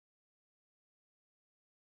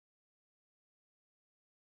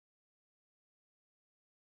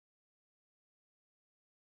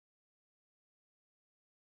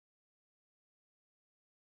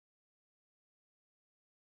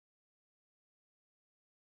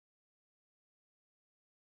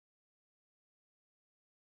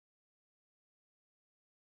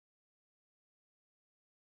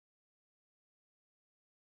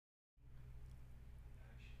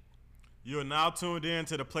You are now tuned in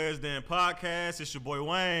to the Players Den podcast. It's your boy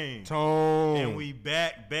Wayne. Tone. And we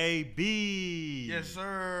back, baby. Yes,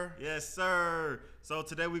 sir. Yes, sir. So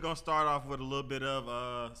today we're going to start off with a little bit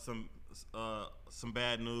of some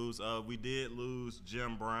bad news. We did lose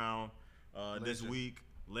Jim Brown this week.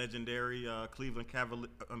 Legendary Cleveland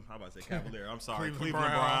Cavalier. How about to say Cavalier? I'm sorry.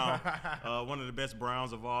 Cleveland Brown. One of the best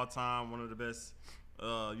Browns of all time. One of the best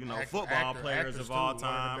football players of all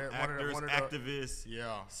time, actors, activists,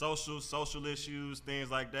 social issues, things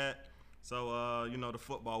like that. So, the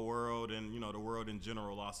football world and, the world in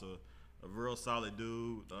general lost a real solid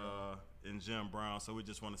dude in Jim Brown. So we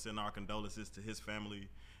just want to send our condolences to his family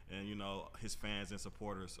and, his fans and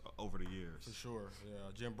supporters over the years. For sure, yeah.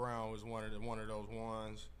 Jim Brown was one of those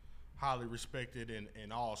ones highly respected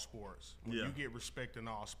in all sports. When you get respect in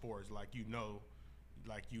all sports, like you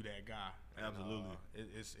that guy. Absolutely.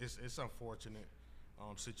 It's unfortunate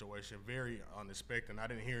situation, very unexpected. I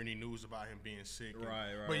didn't hear any news about him being sick.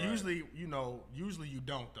 Right. But usually you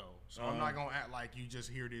don't though. So I'm not gonna act like you just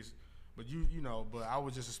hear this. But but I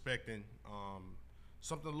was just expecting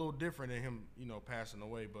something a little different than him, passing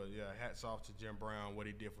away. But yeah, hats off to Jim Brown, what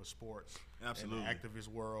he did for sports. Absolutely. In the activist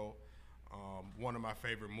world. One of my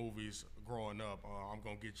favorite movies growing up, I'm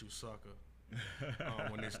Gonna Get You Sucker.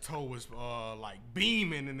 When his toe was like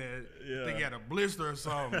beaming and I think he had a blister or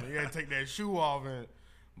something. He had to take that shoe off,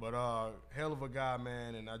 but hell of a guy,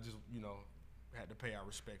 man. And I just had to pay our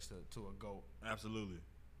respects to a GOAT. Absolutely.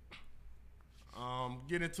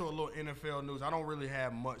 Get into a little NFL news. I don't really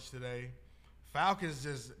have much today.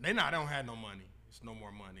 Falcons they don't have no money. It's no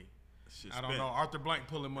more money. I don't know. Arthur Blank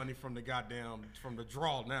pulling money from the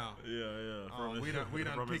draw now. Yeah. We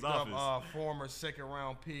done picked up former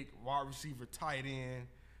second-round pick, wide receiver, tight end,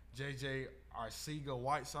 J.J.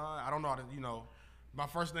 Arcega-Whiteside. I don't know how to, my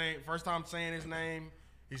first time saying his name.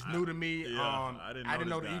 He's new to me. I didn't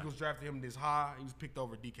know the Eagles drafted him this high. He was picked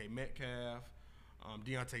over DK Metcalf,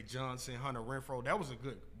 Deontay Johnson, Hunter Renfrow. That was a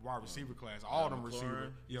good wide receiver class. All them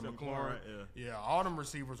receivers. McLaurin. Yeah, all them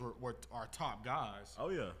receivers are top guys. Oh,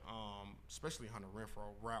 yeah. Especially Hunter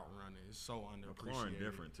Renfrow, route running is so underappreciated. McLaurin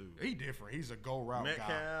different, too. He different. He's a go route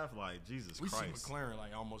Metcalf, guy. like, Jesus Christ. We see McLaurin,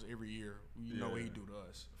 like, almost every year. You know what he do to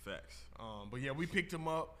us. Facts. But, yeah, we picked him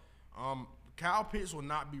up. Kyle Pitts will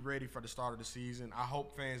not be ready for the start of the season. I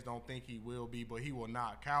hope fans don't think he will be, but he will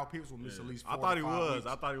not. Kyle Pitts will miss at least 4 to 5 weeks.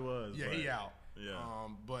 I thought he was. Yeah, he out. Yeah.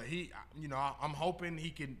 But he, I'm hoping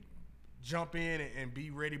he can jump in and be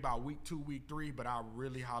ready by week 2, week 3, but I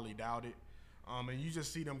really highly doubt it. And you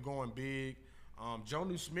just see them going big.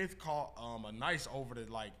 Jonnu Smith caught a nice over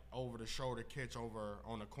the shoulder catch over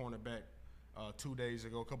on the cornerback a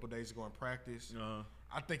couple days ago in practice.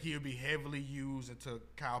 I think he'll be heavily used until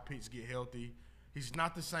Kyle Pitts get healthy. He's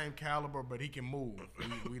not the same caliber, but he can move.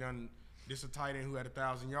 This a tight end who had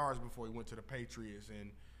 1,000 yards before he went to the Patriots,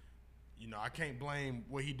 and I can't blame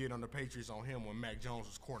what he did on the Patriots on him when Mac Jones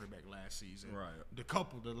was quarterback last season. Right.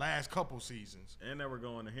 The last couple seasons. And they were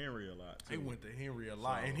going to Henry a lot, too. They went to Henry a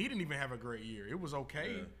lot. And he didn't even have a great year. It was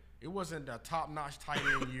okay. Yeah. It wasn't a top-notch tight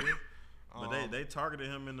end year. But they targeted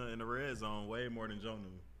him in the red zone way more than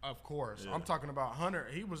Jonnu. Of course. Yeah. I'm talking about Hunter.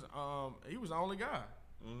 He was the only guy.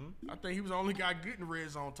 Mm-hmm. I think he was the only guy getting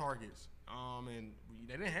red zone targets. And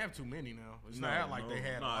they didn't have too many now. It's not like they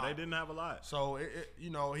had a lot. No, they didn't have a lot. So,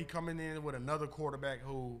 he coming in with another quarterback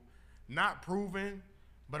who not proven,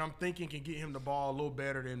 but I'm thinking can get him the ball a little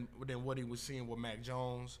better than what he was seeing with Mac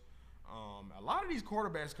Jones. A lot of these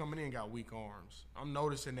quarterbacks coming in got weak arms. I'm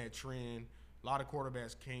noticing that trend. A lot of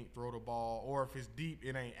quarterbacks can't throw the ball, or if it's deep,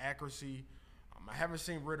 it ain't accuracy. I haven't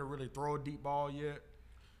seen Ritter really throw a deep ball yet.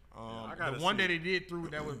 The one that he did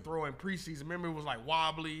that was throwing preseason, remember it was like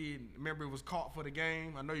wobbly, and remember it was caught for the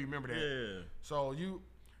game. I know you remember that. Yeah. So you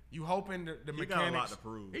hoping the mechanics.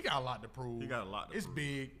 He got a lot to prove. It's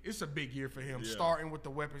big. It's a big year for him. Yeah. Starting with the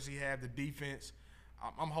weapons he had, the defense.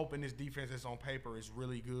 I'm hoping this defense that's on paper is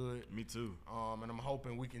really good. Me too. And I'm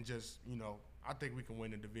hoping we can just, I think we can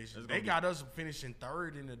win the division. They got us finishing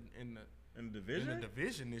third in the division? In the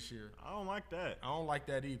division this year. I don't like that. I don't like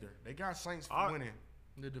that either. They got Saints winning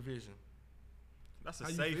the division. That's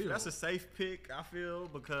a safe pick, I feel,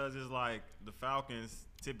 because it's like the Falcons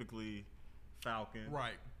typically Falcon.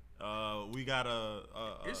 Right. We got a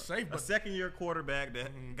second-year quarterback that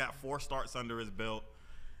got 4 starts under his belt.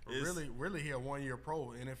 Really, he a 1-year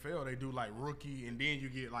pro. NFL, they do like rookie, and then you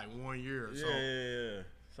get like 1 year. Yeah.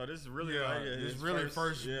 So this is really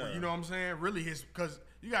first. You know what I'm saying? Really because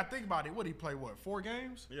you got to think about it. What he play? 4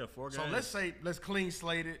 games? Yeah, 4 games. So let's clean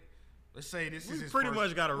slate it. Let's say this is his pretty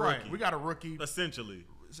much got a rookie. Right, we got a rookie. Essentially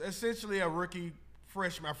a rookie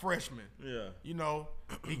freshman. Yeah. You know,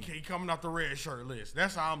 he coming off the red shirt list.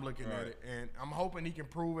 That's how I'm looking at it. And I'm hoping he can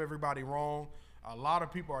prove everybody wrong. A lot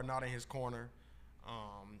of people are not in his corner.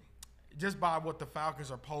 Just by what the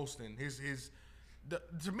Falcons are posting.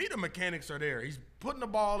 To me, the mechanics are there. He's putting the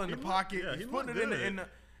ball in the pocket. Yeah, he's putting it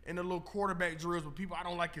in the little quarterback drills with people. I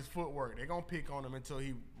don't like his footwork. They're going to pick on him until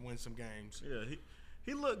he wins some games. Yeah,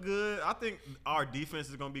 he looked good. I think our defense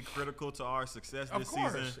is going to be critical to our success this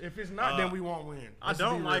season. If it's not, then we won't win. I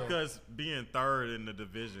don't like us being third in the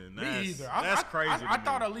division. Me either. That's crazy. I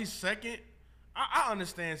thought at least second. I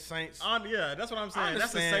understand Saints. Yeah, that's what I'm saying.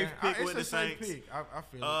 That's a safe pick with the Saints. Pick. I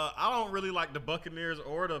feel it. I don't really like the Buccaneers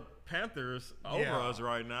or the Panthers over us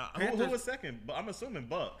right now. Who was second? I'm assuming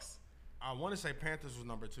Bucks. I want to say Panthers was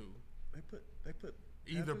number 2. They put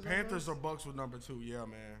either Panthers or Bucks was number 2. Yeah,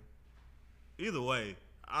 man. Either way,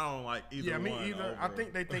 I don't like either one. Yeah, me either. I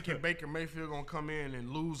think they thinking Baker Mayfield gonna come in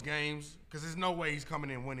and lose games because there's no way he's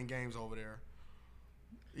coming in winning games over there.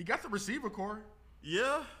 He got the receiver core.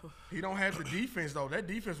 Yeah. He don't have the defense though. That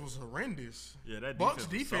defense was horrendous. Yeah, that Bucks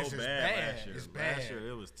defense was so is bad last year. It's bad. Last year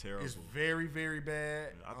it was terrible. It's very, very bad.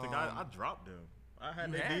 I think I dropped them. I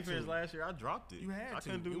had their defense last year. I dropped it. You had to. I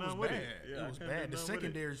couldn't do it nothing was with bad. it. Yeah, it was bad. The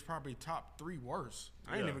secondary is probably top 3 worst.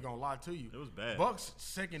 I ain't even gonna lie to you. It was bad. Bucks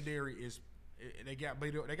secondary is they got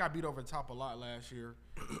beat over the top a lot last year,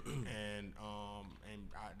 and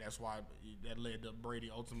that's why that led to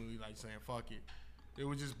Brady ultimately like saying fuck it. It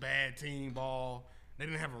was just bad team ball. They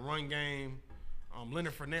didn't have a run game.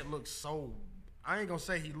 Leonard Fournette looked so. I ain't gonna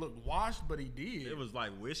say he looked washed, but he did. It was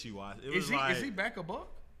like wishy-washy. Is he back a buck?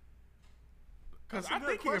 Because I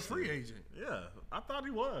think he's a free agent. Yeah, I thought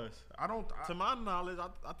he was. To my knowledge,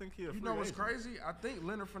 I think he's a free agent. You know what's crazy? I think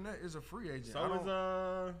Leonard Fournette is a free agent. So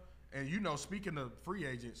is And you know, speaking of free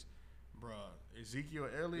agents, bruh, Ezekiel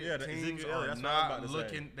Elliott. Yeah, teams Ezekiel Elliott. That's not what I was about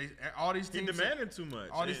to looking. All these teams. He demanded too much.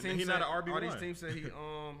 All these teams. He's not an RB1. All these teams say he.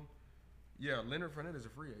 Yeah, Leonard Fournette is a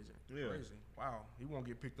free agent. Yeah. Crazy. Wow. He won't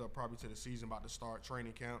get picked up probably to the season about to start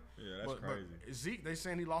training camp. Yeah, that's crazy. But Zeke, they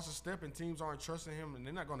saying he lost a step and teams aren't trusting him and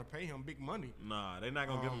they're not going to pay him big money. Nah, they're not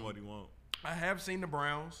going to give him what he wants. I have seen the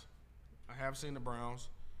Browns. I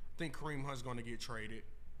think Kareem Hunt's going to get traded.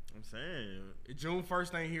 I'm saying. June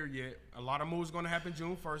 1st ain't here yet. A lot of moves going to happen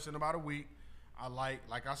June 1st in about a week.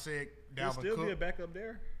 like I said, Dalvin He'll still Cook. be a backup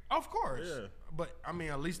there? Of course. Yeah. But, I mean,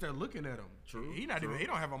 at least they're looking at him. True. He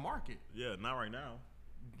don't have a market. Yeah, not right now.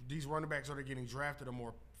 These running backs that are getting drafted are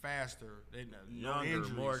more faster. Younger,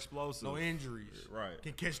 injuries, more explosive. No injuries. Right.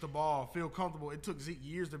 Can catch the ball, feel comfortable. It took Zeke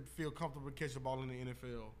years to feel comfortable to catch the ball in the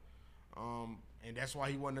NFL. And that's why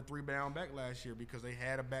he wasn't a 3-down back last year, because they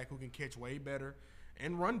had a back who can catch way better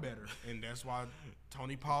and run better. And that's why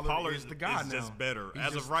Tony Pollard is the guy now. Just better.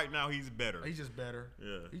 As of right now, he's better. He's just better.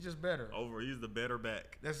 Yeah. He's just better. He's the better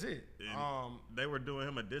back. That's it. And they were doing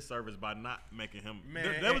him a disservice by not making him.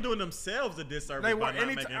 Man, they were doing themselves a disservice by not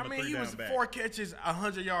making him a 3-down back. he was 4 catches,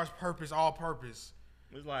 100 yards all purpose.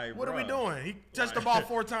 It's like, what are we doing? He touched the ball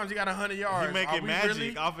 4 times. He got 100 yards. He making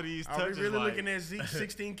magic off of these touches. Are we really looking at Zeke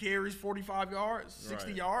 16 carries, 45 yards,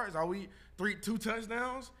 60 yards? Are we 2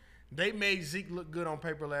 touchdowns? They made Zeke look good on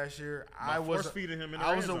paper last year. I was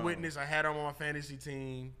a witness. I had him on my fantasy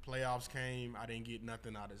team. Playoffs came. I didn't get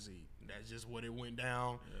nothing out of Zeke. That's just what it went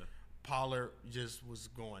down. Yeah. Pollard just was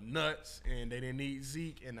going nuts, and they didn't need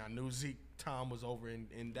Zeke. And I knew Zeke time was over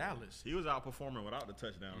in Dallas. He was outperforming without the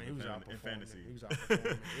touchdown in fantasy. He was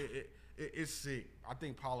outperforming. It's sick. I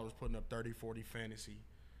think Pollard was putting up 30, 40 fantasy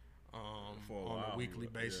on a weekly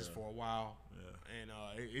basis for a while. Yeah. And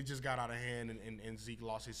it just got out of hand, and Zeke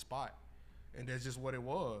lost his spot. And that's just what it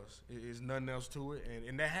was. It's nothing else to it.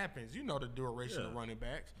 And that happens. You know the duration of running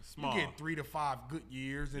backs. Small. You get 3 to 5 good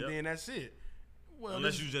years, and then that's it. Well,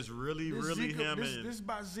 unless you just really him. This is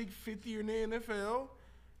about Zeke's 5th year in the NFL,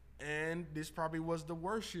 and this probably was the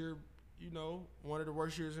worst year, one of the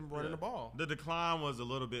worst years in running the ball. The decline was a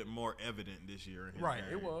little bit more evident this year in his game.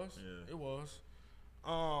 It was. Yeah. It was.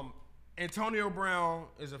 Antonio Brown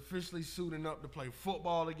is officially suiting up to play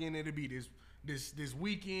football again. It'll be this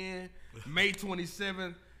weekend, May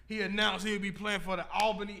 27th. He announced he'll be playing for the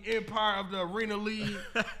Albany Empire of the Arena League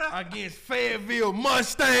against Fayetteville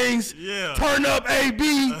Mustangs. Yeah. Turn up,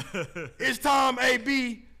 AB. It's time,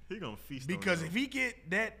 AB. He gonna feast. Because if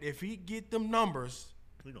he get them numbers,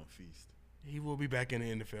 he gonna feast. He will be back in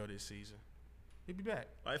the NFL this season. He'll be back.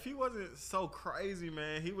 Like, if he wasn't so crazy,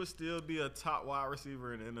 man, he would still be a top wide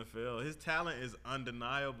receiver in the NFL. His talent is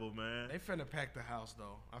undeniable, man. They finna pack the house,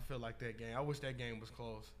 though. I feel like that game. I wish that game was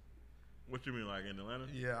close. What you mean, like in Atlanta?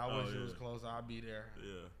 Yeah, I wish it was close. I'll be there.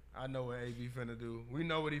 Yeah. I know what AB finna do. We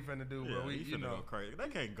know what he finna do, yeah, but he finna go crazy. They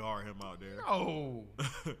can't guard him out there.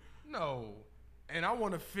 No. And I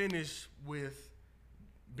want to finish with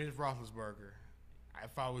Ben Roethlisberger.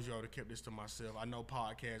 If I was you, I would have kept this to myself. I know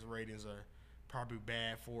podcast ratings are probably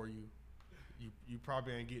bad for you. You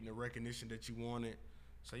probably ain't getting the recognition that you wanted.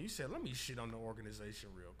 So you said, let me shit on the organization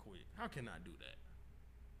real quick. How can I do that?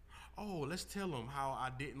 Oh, let's tell them how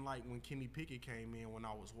I didn't like when Kenny Pickett came in when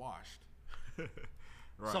I was washed.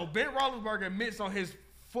 Right. So Ben Roethlisberger admits on his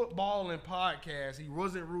footballing podcast he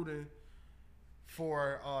wasn't rooting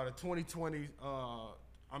for the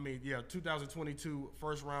 2022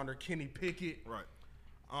 first rounder Kenny Pickett. Right.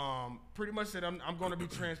 Pretty much said I'm going to be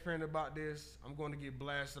transparent about this. I'm going to get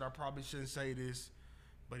blasted. I probably shouldn't say this,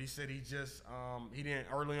 but he said he just he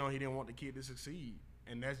didn't want the kid to succeed,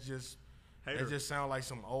 and that's just that just sounds like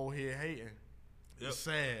some old head hating. Yep. It's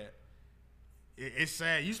sad. It's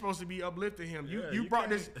sad. You're supposed to be uplifting him. You brought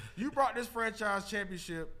this franchise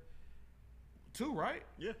championship. 2, right?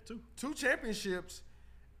 Yeah, 2. 2 championships,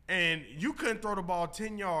 and you couldn't throw the ball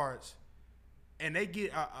 10 yards, and they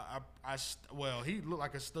get well, he looked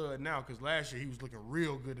like a stud now because last year he was looking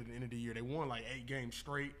real good at the end of the year. They won like 8 games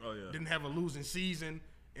straight. Oh, yeah. Didn't have a losing season,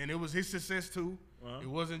 and it was his success too. Uh-huh. It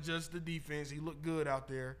wasn't just the defense. He looked good out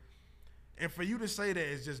there. And for you to say that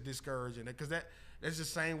is just discouraging because that's the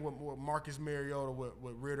same with Marcus Mariota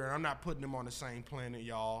with Ritter. And I'm not putting them on the same planet,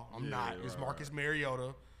 y'all. I'm not. It's Marcus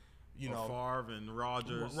Mariota. You know, Favre and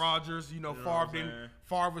Rodgers.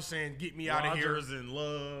 Favre was saying, "Get me out of here." Rodgers and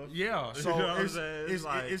Love. Yeah, so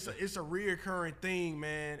it's a reoccurring thing,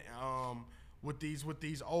 man. With these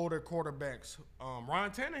older quarterbacks,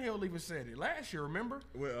 Ryan Tannehill even said it last year. Remember,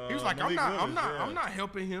 he was like, "I'm not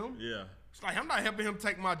helping him." Yeah, it's like I'm not helping him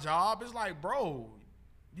take my job. It's like, bro,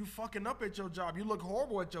 you fucking up at your job. You look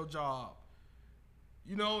horrible at your job.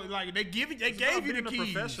 You know, like they gave you the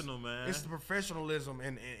keys. Professional, man. It's the professionalism,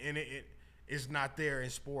 and it's not there in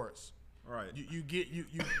sports. Right. You get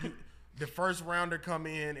the first rounder come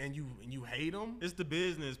in and you hate them. It's the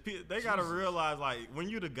business. They gotta realize, like, when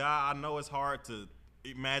you're the guy, I know it's hard to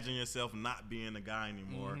imagine yourself not being the guy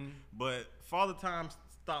anymore. Mm-hmm. But Father Time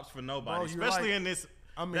stops for nobody, especially in this.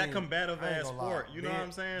 That combative ass sport, you know what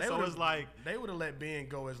I'm saying? So it's like they would have let Ben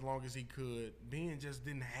go as long as he could. Ben just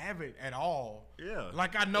didn't have it at all. Yeah.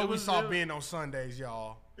 Like I know we saw Ben on Sundays,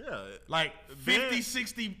 y'all. Yeah. Like 50,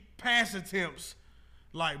 60 pass attempts.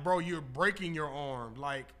 Like, bro, you're breaking your arm.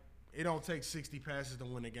 Like, it don't take 60 passes to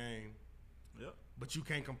win a game. Yep. But you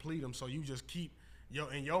can't complete them, so you just keep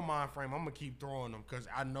in your mind frame, I'm gonna keep throwing them because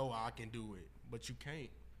I know I can do it. But you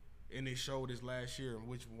can't. And they showed this last year,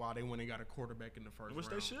 why they went and got a quarterback in the first round. Which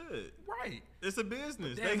they should. Right. It's a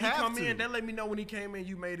business. They have to. They let me know when he came in,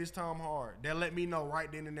 you made his time hard. They let me know right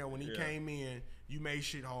then and there when he came in, you made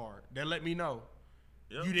shit hard. They let me know.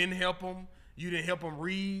 Yep. You didn't help him. You didn't help him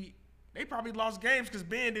read. They probably lost games because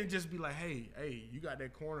Ben didn't just be like, hey, you got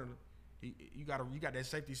that corner. You got that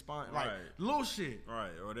safety spot, like little shit.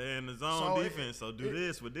 Right, or they're in the zone defense, so do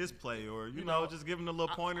this with this play, or you know, just give them the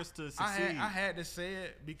little pointers to succeed. I had to say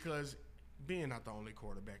it because Ben not the only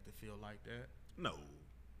quarterback to feel like that. No,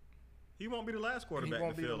 he won't be the last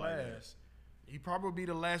quarterback to feel like that. He probably be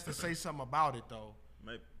the last to say something about it though.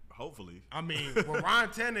 Maybe, hopefully. I mean, when Ryan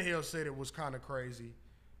Tannehill said it was kind of crazy.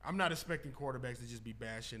 I'm not expecting quarterbacks to just be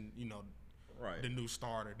bashing, the new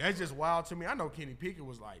starter. That's just wild to me. I know Kenny Pickett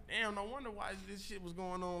was like, damn, no wonder why this shit was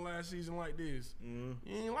going on last season like this. You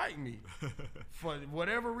ain't like me. For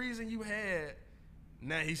whatever reason you had,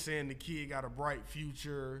 now he's saying the kid got a bright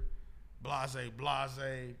future, blase.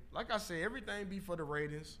 Like I said, everything be for the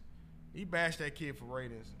ratings. He bashed that kid for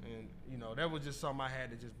ratings. And, that was just something I had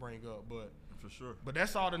to just bring up. But for sure. But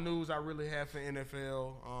that's all the news I really have for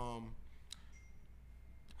NFL.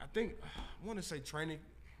 I think, I want to say training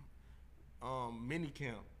mini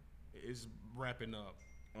camp is wrapping up.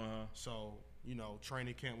 Uh-huh. So,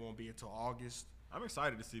 training camp won't be until August. I'm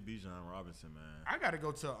excited to see Bijan Robinson, man. I got to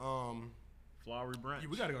go to Flowery Branch. Yeah,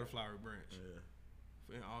 we got to go to Flowery Branch.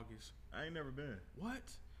 Yeah. In August. I ain't never been. What?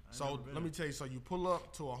 So, let me tell you. So, you pull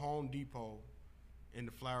up to a Home Depot in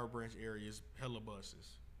the Flowery Branch area. It's hella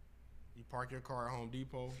buses. You park your car at Home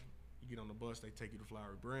Depot. You get on the bus. They take you to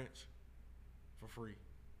Flowery Branch for free.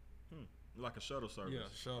 Like a shuttle service. Yeah,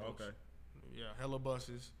 shuttles. Okay. Yeah, hella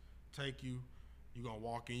buses take you. You're going to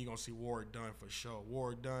walk in. You're going to see Warrick Dunn for sure.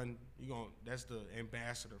 Warrick Dunn, that's the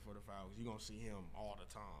ambassador for the Falcons. You're going to see him all the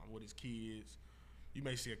time with his kids. You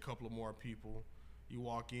may see a couple of more people. You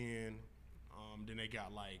walk in, then they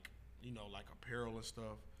got like apparel and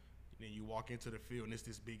stuff. Then you walk into the field, and it's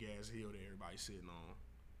this big-ass hill that everybody's sitting on.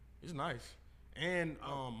 It's nice. And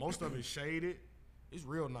most of it's shaded. It's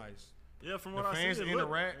real nice. Yeah, from what I see, the fans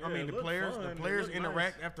interact. the players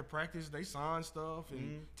interact after practice. They sign stuff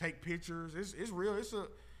and take pictures. It's real.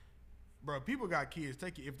 bro, people got kids.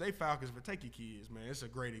 If they Falcons, but take your kids, man. It's a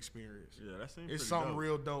great experience. Yeah, that seems. It's pretty something dope.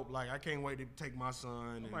 real dope. Like I can't wait to take my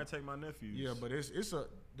son. I might take my nephews. Yeah, but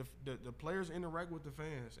the players interact with the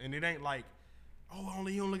fans, and it ain't like, oh,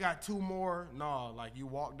 you only got 2 more. Nah, like you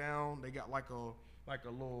walk down, they got like a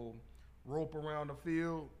little rope around the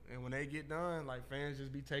field, and when they get done, like fans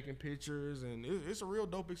just be taking pictures, and it's a real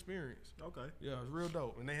dope experience. Okay. Yeah, it's real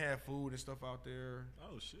dope, and they have food and stuff out there.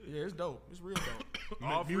 Oh shit. Yeah, it's dope. It's real dope.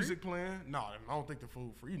 All Music free? playing? No, I don't think the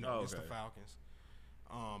food free. It's the Falcons.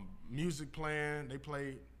 Music playing. They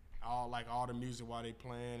play all the music while they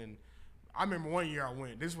playing, and I remember one year I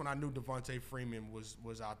went. This is when I knew Devontae Freeman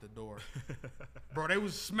was out the door. Bro, they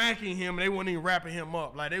was smacking him. And they wasn't even wrapping him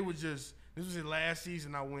up. Like they was just. This was his last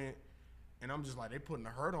season. I went. And I'm just like, they putting a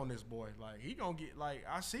hurt on this boy. Like, he gonna get, like,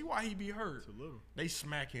 I see why he be hurt. It's a little. They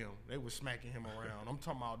smack him. They was smacking him around. I'm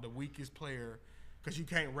talking about the weakest player, because you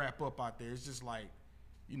can't wrap up out there. It's just like,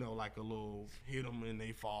 like a little hit them and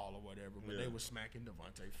they fall or whatever. But they was smacking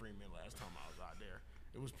Devontae Freeman last time I was out there.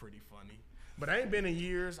 It was pretty funny. But I ain't been in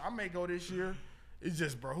years. I may go this year. It's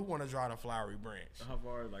just, bro, who want to drive to Flowery Branch? How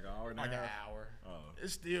far? Like an hour and a half? Like an hour. Oh.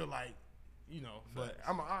 It's still like, but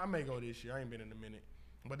I may go this year. I ain't been in a minute.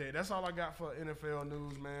 But that's all I got for NFL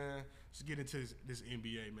news, man. Let's get into this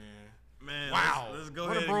NBA, man. Man, wow. Let's go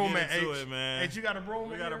ahead and get into it, man. H, you got a broom in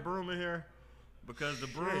here? We got a broom in here because the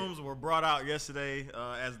brooms were brought out yesterday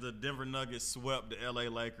as the Denver Nuggets swept the LA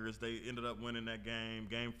Lakers. They ended up winning that game,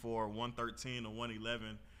 Game 4, 113 to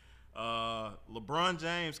 111. LeBron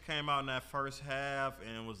James came out in that first half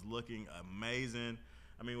and was looking amazing.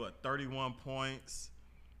 I mean, 31 points.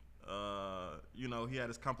 He had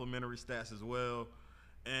his complimentary stats as well.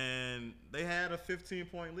 And they had a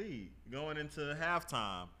 15-point lead going into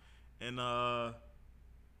halftime. And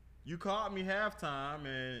you called me halftime,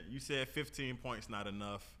 and you said 15 points not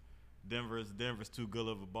enough. Denver's too good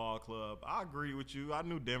of a ball club. I agree with you. I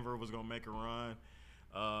knew Denver was going to make a run.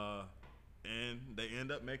 And they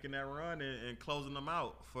end up making that run and closing them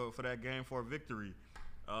out for that game for a victory.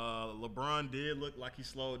 LeBron did look like he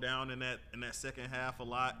slowed down in that second half a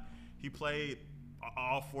lot. He played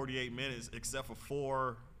all 48 minutes except for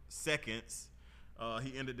 4 seconds.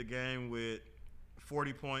 He ended the game with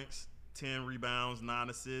 40 points, 10 rebounds, 9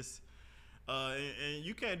 assists. And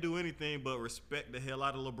you can't do anything but respect the hell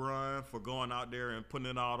out of LeBron for going out there and putting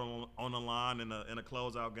it out on the line in a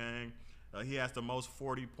closeout game. He has the most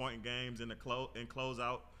 40-point games in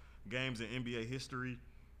closeout games in NBA history.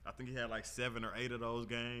 I think he had like 7 or 8 of those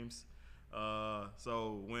games.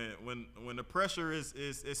 So when the pressure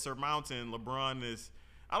is surmounting, LeBron is.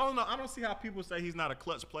 I don't know. I don't see how people say he's not a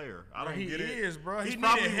clutch player. I don't get it. He is, bro. He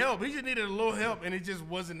needed help. He just needed a little help, and it just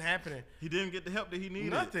wasn't happening. He didn't get the help that he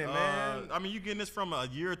needed. Nothing, man. I mean, you getting this from a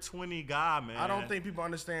year 20 guy, man. I don't think people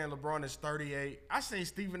understand LeBron is 38. I say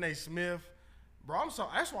Stephen A. Smith, bro.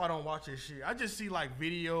 That's why I don't watch his shit. I just see like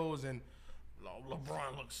videos and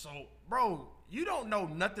LeBron looks so, bro. You don't know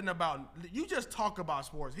nothing about. You just talk about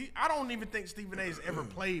sports. I don't even think Stephen A. has ever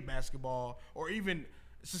played basketball or even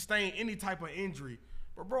sustained any type of injury.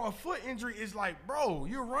 But bro, a foot injury is like, bro,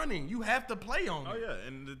 you're running. You have to play on it. Oh yeah,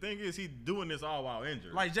 and the thing is, he's doing this all while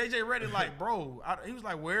injured. Like JJ Redick, like, bro, he was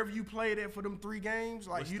like, wherever you played at for them 3 games,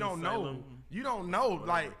 like you don't know. You don't know. Whatever.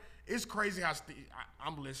 Like it's crazy how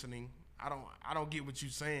I'm listening. I don't get what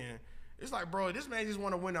you're saying. It's like, bro, this man just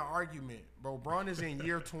want to win an argument, bro. Bron is in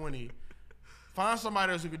year 20. Find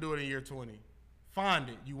somebody else who can do it in year 20. Find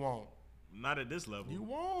it. You won't. Not at this level. You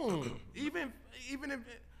won't. even if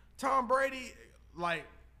Tom Brady, like,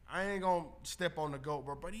 I ain't going to step on the GOAT,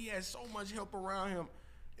 bro, but he has so much help around him.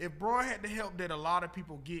 If Bron had the help that a lot of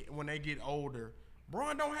people get when they get older,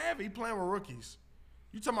 Bron don't have it. He playing with rookies.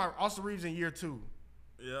 You talking about Austin Reeves in year 2.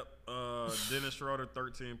 Yep. Dennis Schroeder,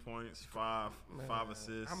 13 points, 5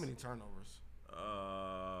 assists. How many turnovers?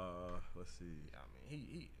 Let's see. I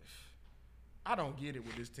mean, I don't get it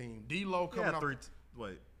with this team. D-Lo coming up.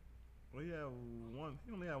 Well, he had one.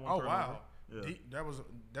 He only had one. Oh turnover. wow. Yeah.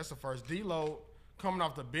 That's the first. D-Lo coming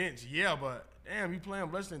off the bench. Yeah, but damn, he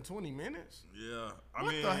playing less than 20 minutes. Yeah.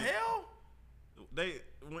 What the hell?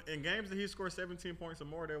 In games that he scored 17 points or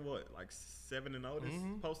more, they're what, like 7-0 this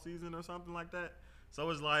postseason or something like that. So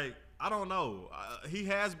it's like, I don't know. He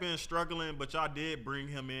has been struggling, but y'all did bring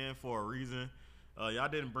him in for a reason. Y'all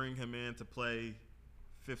didn't bring him in to play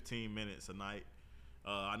 15 minutes a night.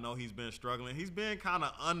 I know he's been struggling. He's been kind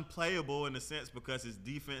of unplayable in a sense because his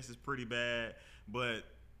defense is pretty bad. But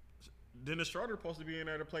Dennis Schroeder supposed to be in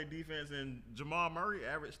there to play defense, and Jamal Murray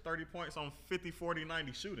averaged 30 points on 50, 40,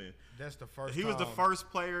 90 shooting. That's the first He was the first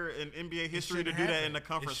player in NBA history to do that in the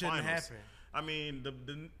conference finals. Happen. I mean,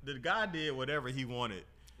 the guy did whatever he wanted.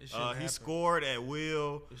 Happen. scored at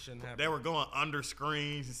will. It shouldn't happen. They were going under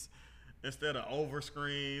screens instead of over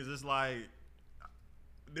screens. It's like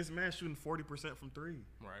this man shooting 40% from three.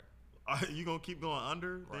 Right. You gonna keep going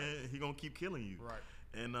under? Right. Then he gonna keep killing you. Right.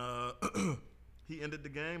 And he ended the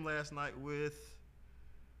game last night with.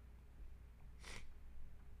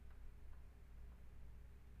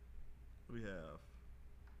 What do we have?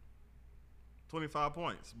 25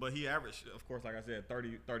 points. But he averaged, of course, like I said,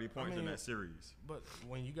 30 points in that series. But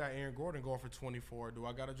when you got Aaron Gordon going for 24, do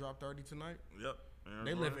I got to drop 30 tonight? Yep.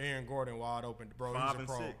 They left Aaron Gordon wide open. Bro, he's a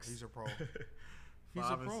pro. 6. He's a pro. He's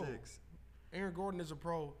 5 and 6. Aaron Gordon is a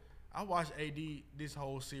pro. I watched AD this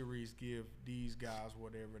whole series give these guys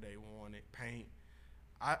whatever they wanted. Paint.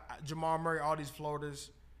 Jamal Murray, all these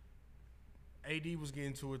floaters. AD was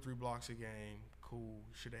getting 2 or 3 blocks a game. Cool.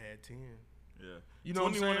 Should have had 10. Yeah. You know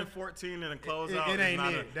 21 what I'm and 14 in a closeout. It ain't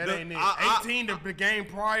it. That ain't it. 18 the game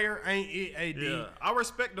prior ain't it, AD. Yeah. I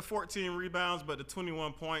respect the 14 rebounds, but the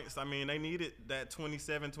 21 points, I mean, they needed that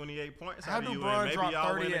 27, 28 points How out of do you, Bron and maybe drop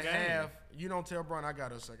y'all 30 win the and game. half? You don't tell Bron I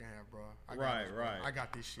got a second half, bro. Right. I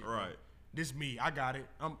got this shit. Right. Bro. This me. I got it.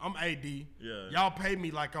 I'm AD. Yeah. Y'all pay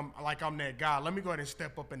me like I'm that guy. Let me go ahead and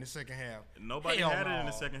step up in the second half. Nobody had it in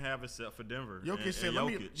the second half except for Denver. Jokic said,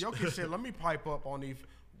 Jokic. let me pipe up on these.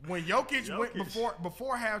 When Jokic went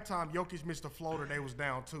before halftime, Jokic missed a floater. They was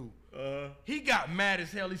down 2. He got mad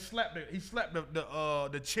as hell. He slapped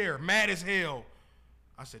the chair. Mad as hell.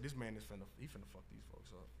 I said, this man is finna fuck these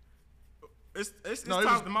folks up. It's No,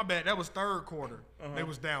 time. my bad. That was third quarter. They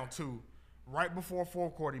was down 2. Right before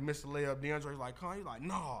fourth quarter, he missed the layup. DeAndre's like, huh? He's like,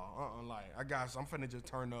 nah, like I got you. I'm finna just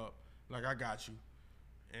turn up. Like I got you.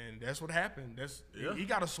 And that's what happened. He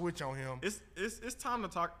got a switch on him. It's time to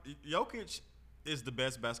talk. Jokic is the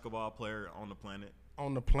best basketball player on the planet.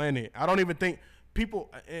 On the planet. I don't even think people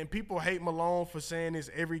hate Malone for saying this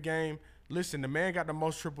every game. Listen, the man got the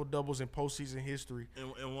most triple doubles in postseason history.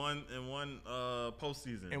 In one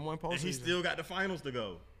postseason. In one postseason. And he still got the finals to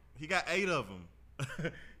go. He got 8 of them.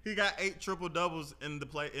 He got 8 triple doubles in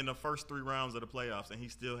the first 3 rounds of the playoffs, and he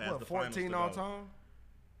still has the finals to go. 14 all time?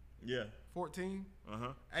 Yeah. 14?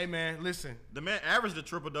 Hey man, listen. The man averaged a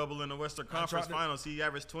triple double in the Western Conference Finals. He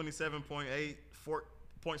averaged 27.8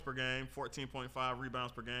 points per game, 14.5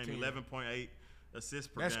 rebounds per game, 11.8 assists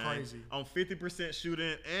per game. That's crazy. On 50%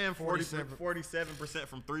 shooting and 47%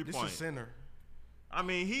 from 3 points. This is center. I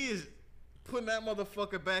mean, he is putting that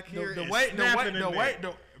motherfucker back here.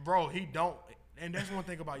 Bro, he don't. And that's one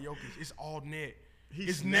thing about Jokic. It's all net.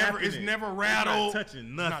 It's never rattled. He's not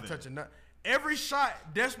touching nothing. Not touching nothing. Every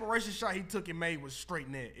shot, desperation shot he took and made was straight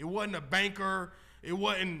net. It wasn't a banker. It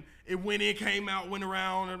wasn't. It went in, came out, went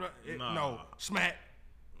around. No, smack.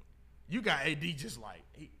 You got AD just like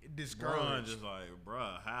discouraged. Bron just like,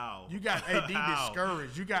 bruh, how? You got AD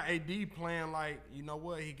discouraged. You got AD playing like, you know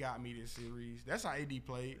what? He got me this series. That's how AD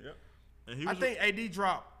played. Yep. And I think AD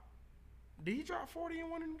dropped. Did he drop 40 in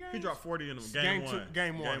one of them games? He dropped 40 in game one.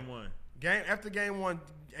 Game one. After game 1,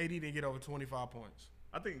 AD didn't get over 25 points.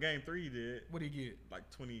 I think game 3 he did. What did he get? Like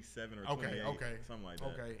 27 or 28. Okay. Something like that.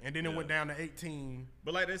 Okay. And then it went down to 18.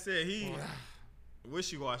 But like they said, he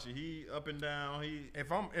wishy-washy. He up and down.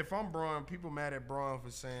 If I'm Bron, people mad at Bron for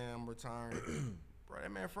saying I'm retiring. Bro,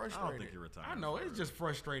 that man frustrated. I don't think you're retiring. I know. It's just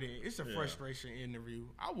frustrating. It's a frustration interview.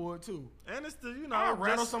 I would too. And it's I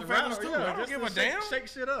rattle some feathers too. I don't give a damn. Shake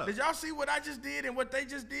shit up. Did y'all see what I just did and what they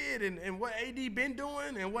just did and what AD been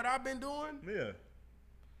doing and what I've been doing? Yeah.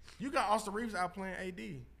 You got Austin Reeves out playing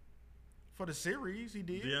AD for the series. He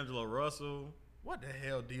did. D'Angelo Russell. What the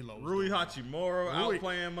hell, D'Lo? Rui Hachimura out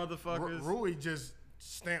playing motherfuckers. Rui just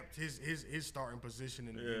stamped his starting position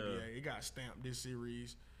in the NBA. He got stamped this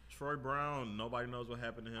series. Troy Brown, nobody knows what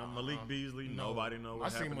happened to him. Malik Beasley, nobody knows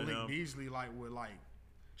what happened to him. I seen Malik Beasley with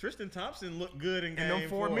Tristan Thompson looked good in game 4. In them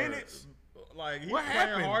 4 minutes. Like, he's what playing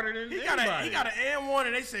happened? harder than anybody. He got an and 1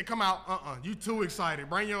 and they said, come out. You too excited.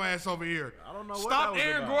 Bring your ass over here. I don't know what Stop that was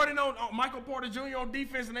Aaron about. Gordon on Michael Porter Jr. on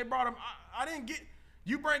defense and they brought him. I didn't get.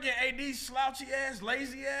 You bringing AD slouchy ass,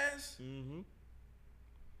 lazy ass. Mm-hmm.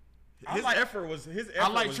 His effort was I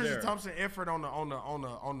like Tristan Thompson's effort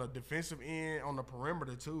on the defensive end, on the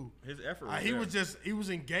perimeter too. His effort was he was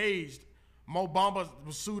engaged. Mo Bamba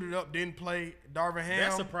was suited up, didn't play. Darvin Ham.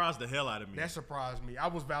 That surprised the hell out of me. That surprised me. I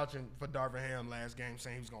was vouching for Darvin Ham last game,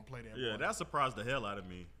 saying he was gonna play that. Yeah, that surprised the hell out of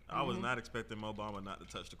me. I was not expecting Mo Bamba not to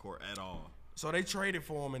touch the court at all. So they traded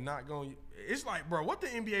for him and not going. It's like, bro, what the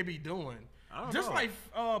NBA be doing? I don't just know. like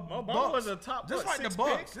Mo Bamba was a top just like the Bucks.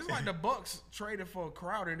 Bucks. Just like the Bucks traded for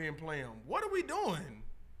Crowder and didn't play him. What are we doing?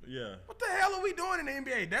 Yeah. What the hell are we doing in the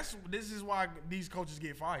NBA? This is why these coaches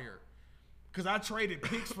get fired. Because I traded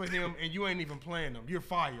picks for him, and you ain't even playing them. You're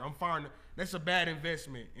fired. I'm firing. That's a bad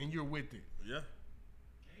investment, and you're with it. Yeah.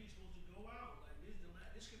 He's supposed to go out. Like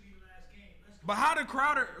this could be the last game. But how did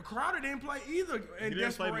Crowder didn't play either in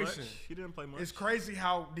desperation? He didn't play much. It's crazy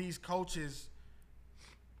how these coaches,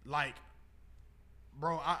 like,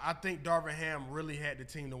 bro, I think Darvin Ham really had the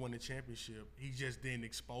team to win the championship. He just didn't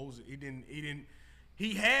expose it.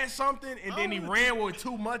 He had something, and then he ran with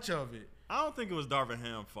too much of it. I don't think it was Darvin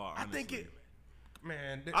Ham's fault. I think it.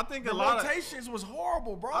 Man, I think the a lot rotations was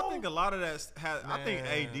horrible, bro. I think a lot of that has. I think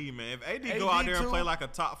AD, man. If AD go AD out there and too. play like a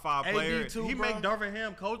top 5 player, too, he bro. make Darvin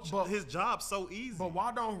Ham coach his job so easy. But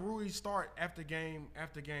why don't Rui start after game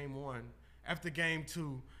 1, after game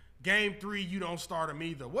 2? Game 3, you don't start him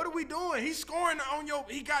either. What are we doing? He's scoring on your.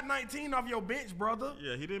 He got 19 off your bench, brother.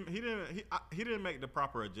 Yeah, he didn't make the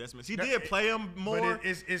proper adjustments. He did play him more. But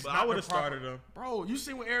it's but not I would have the proper- started him. Bro, you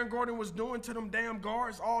see what Aaron Gordon was doing to them damn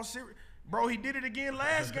guards all series? Bro, he did it again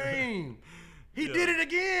last game. He did it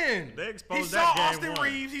again. They exposed he that saw game Austin one.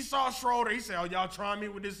 Reeves. He saw Schroeder. He said, "Oh, y'all trying me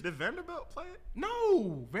with this?" Did Vanderbilt play it?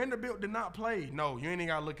 No, Vanderbilt did not play. No, you ain't even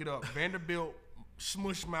gotta look it up. Vanderbilt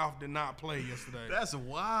Smushmouth did not play yesterday. That's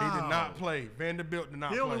wild. He did not play. Vanderbilt did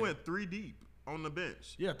not play. He only went 3 deep on the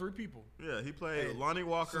bench. Yeah, 3 people. Yeah, he played Lonnie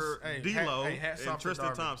Walker, D'Lo, and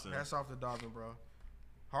Tristan Thompson. Hats off to Darvin, bro.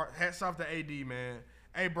 Hats off to AD, man.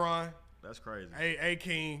 Hey, Bron. That's crazy. Hey,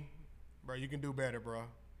 King. Bro, you can do better, bro.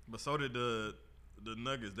 But so did the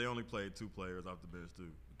Nuggets. They only played 2 players off the bench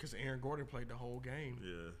too. Because Aaron Gordon played the whole game.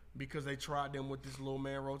 Yeah. Because they tried them with this little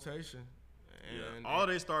man rotation. And all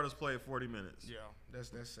their starters played 40 minutes. Yeah,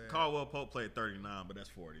 that's sad. Caldwell Pope played 39, but that's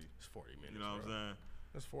 40. It's 40 minutes. You know what I'm saying?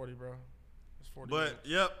 That's 40, bro. That's 40 But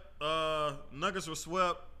minutes. Nuggets were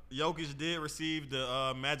swept. Jokic did receive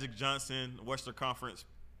the Magic Johnson Western Conference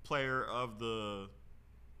Player of the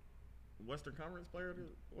Western Conference Player.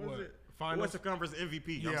 What is it? Finals? Western Conference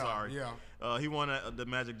MVP. I'm Yeah, sorry. yeah. He won the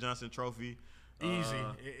Magic Johnson Trophy. Easy.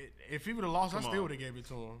 If he would have lost, I still would have gave it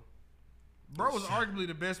to him. Bro was arguably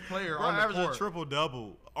the best player on the averaged court. a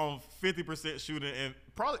triple-double on 50% shooting and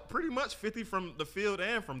probably pretty much 50 from the field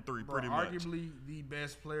and from 3, Bro, pretty much. arguably the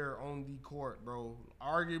best player on the court, bro.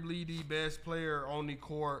 Arguably the best player on the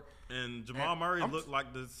court. And Jamal Murray looked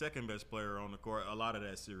like the second best player on the court a lot of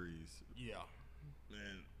that series. Yeah.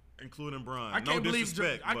 And including Bron. I can't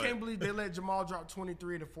believe they let Jamal drop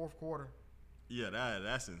 23 in the fourth quarter. Yeah,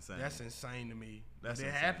 that's insane. That's insane to me. That's it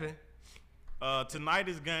insane. happened. Tonight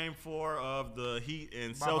is game 4 of the Heat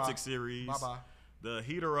and Celtics series. Bye-bye. The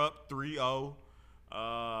Heat are up 3-0.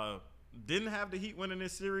 Didn't have the Heat winning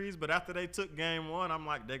this series, but after they took game 1, I'm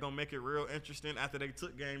like, they're going to make it real interesting. After they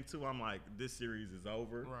took game 2, I'm like, this series is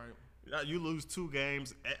over. Right. You lose 2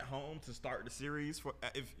 games at home to start the series, for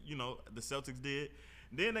if the Celtics did.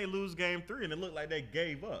 Then they lose game 3, and it looked like they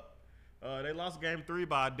gave up. They lost game 3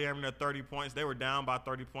 by damn near 30 points. They were down by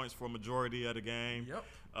 30 points for a majority of the game.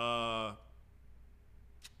 Yep.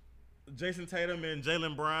 Jason Tatum and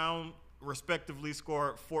Jaylen Brown respectively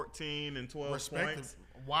scored 14 and 12 points.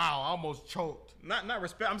 Wow, I almost choked. Not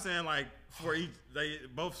respect. I'm saying like for each, they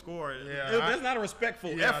both scored. Yeah, that's not a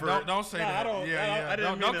respectful effort. Don't say that. I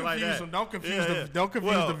didn't mean it like that. Don't confuse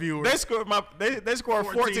the viewers. They scored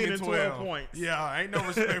 14 and 12 points. Yeah, ain't no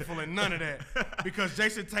respectful in none of that because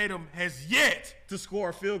Jason Tatum has yet to score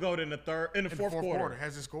a field goal in the fourth quarter.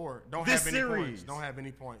 Hasn't scored. Don't this have any series. points. Don't have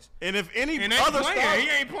any points. And if any he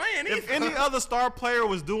ain't playing either. If any other star player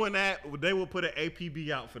was doing that, they would put an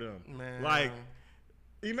APB out for them. Man. Like,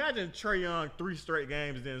 imagine Trae Young 3 straight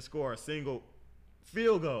games didn't score a single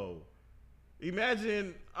field goal.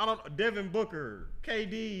 Imagine Devin Booker,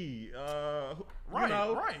 KD,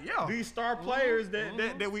 these star players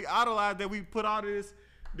that we idolize, that we put all this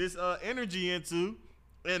energy into,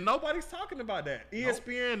 and nobody's talking about that.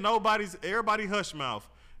 ESPN, everybody hush mouth.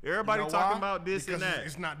 Everybody talking about this because and that.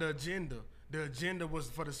 It's not the agenda. The agenda was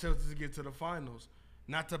for the Celtics to get to the finals,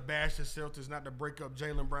 not to bash the Celtics, not to break up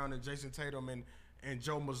Jaylen Brown and Jason Tatum and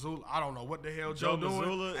Joe Mazzulla. I don't know what the hell Joe doing.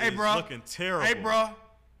 Mazzulla is looking terrible. Hey, bro.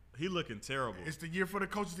 He looking terrible. It's the year for the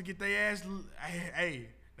coaches to get their ass. Hey,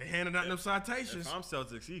 they handing out them citations. If I'm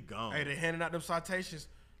Celtics, he gone. Hey, they handing out them citations.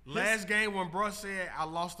 Last game when bruh said, I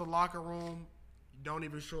lost the locker room, don't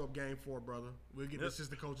even show up game 4, brother. We'll get the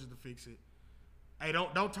assistant coaches to fix it. Hey,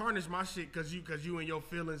 don't tarnish my shit because you and your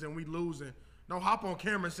feelings and we losing. Don't hop on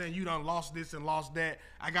camera saying you done lost this and lost that.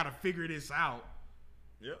 I got to figure this out.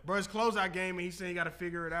 Yep. Bro, it's closeout game and he's saying you got to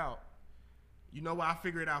figure it out. You know what? I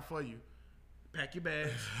figure it out for you. Pack your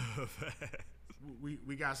bags.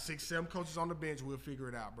 we got 6, 7 coaches on the bench. We'll figure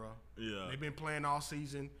it out, bro. Yeah. They've been playing all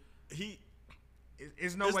season.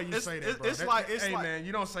 It's no way you say that, bro. It's like man,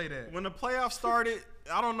 you don't say that. When the playoffs started,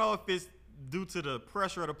 I don't know if it's due to the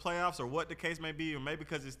pressure of the playoffs or what the case may be, or maybe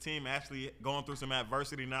because his team actually going through some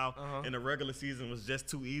adversity now, and the regular season was just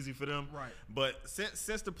too easy for them. Right. But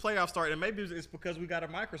since the playoffs started, and maybe it's because we got a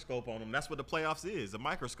microscope on them. That's what the playoffs is, a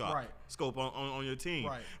microscope scope on your team.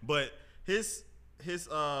 Right. But his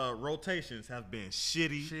rotations have been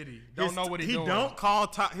shitty. Don't know what he's doing. He don't call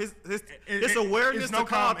time. His awareness to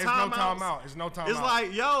call timeouts. It's no timeout. It's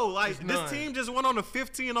like, yo, this team just went on a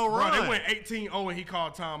 15-0 run. Bro, they went 18-0 and he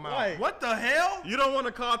called timeout. Like, what the hell? You don't want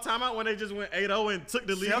to call timeout when they just went 8-0 and took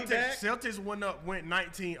the lead back? Celtics went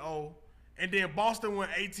 19-0, and then Boston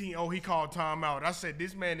went 18-0. He called timeout. I said,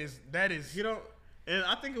 this man is. You don't. And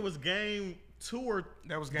I think it was game 2 or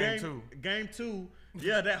that was game 2. Game 2.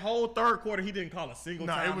 Yeah, that whole third quarter, he didn't call a single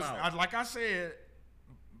timeout. It was like I said.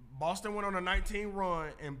 Boston went on a 19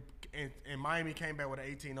 run, and Miami came back with an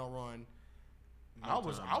 18-0 run. I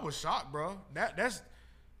was shocked, bro. That's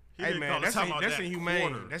inhumane.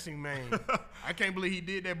 That's inhumane. I can't believe he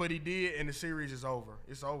did that, but he did, and the series is over.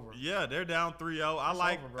 It's over. Yeah, they're down 3-0.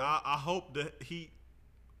 I hope that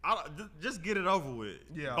just get it over with.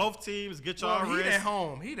 Yeah. Both teams get y'all rest. He at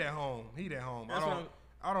home.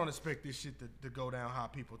 I don't expect this shit to go down how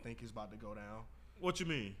people think it's about to go down. What you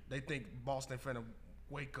mean? They think Boston finna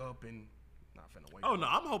wake up and not finna wake up. Oh no,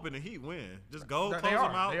 I'm hoping the Heat win. Just go close them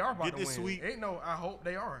out. They are about get to this win. sweep. I hope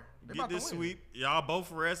they are. Get this sweep. Y'all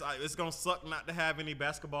both rest. It's gonna suck not to have any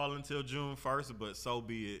basketball until June 1st, but so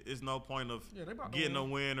be it. It's no point of getting a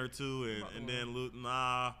win or two and then lose.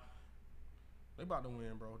 Nah. They about to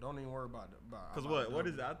win, bro. Don't even worry about it. Because what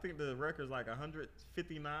is it? I think the record's like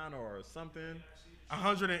 159 or something.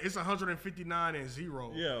 100. It's 159 and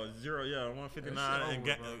 0. Yeah, 0. Yeah, 159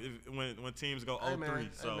 and when teams go 0-3.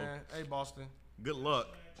 So hey Boston. Good luck.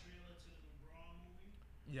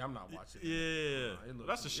 Yeah, I'm not watching. Yeah,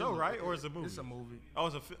 that's a show, right? Or is it a movie? It's a movie. Oh,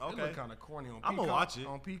 it's okay. It look kind of corny on Peacock. I'm gonna watch it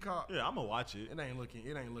on Peacock. Yeah, I'm gonna watch it. It ain't looking.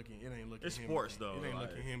 It's sports though. It ain't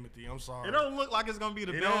looking Himothy. I'm sorry. It don't look like it's gonna be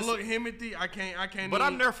the best. It don't look Himothy. I can't. But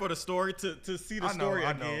I'm there for the story to see the story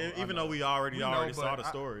again, even though we already saw the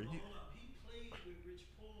story. He played with Rich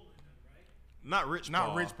Paul in them, right? Not Rich Paul.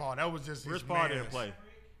 Not Rich Paul. That was just Rich Paul didn't play.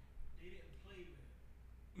 They didn't play with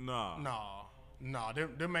him. No,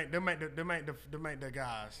 them ain't the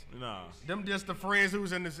guys. No. Them just the friends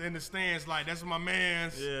who's in the stands like that's my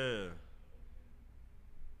man's. Yeah.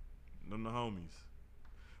 Them the homies.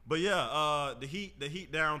 But yeah, the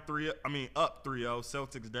Heat down 3. I mean up 3-0.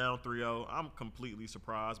 Celtics down 3-0. I'm completely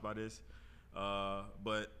surprised by this.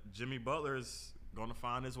 But Jimmy Butler is gonna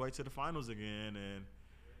find his way to the finals again, and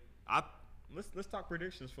let's talk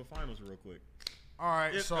predictions for finals real quick. All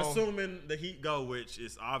right, so assuming the Heat go, which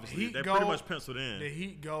is obviously they're go, pretty much penciled in. The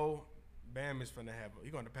Heat go, Bam is finna have.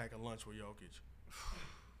 He's gonna pack a lunch with Jokic.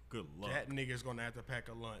 Good luck. That nigga's gonna have to pack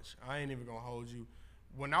a lunch. I ain't even gonna hold you.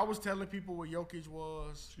 When I was telling people what Jokic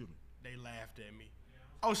was, they laughed at me.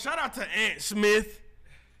 Oh, shout out to Ant Smith.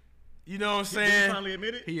 You know what I'm saying? He finally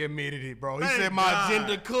admitted? He admitted it, bro. He said my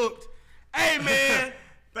agenda cooked. Hey man.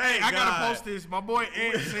 I gotta post this. My boy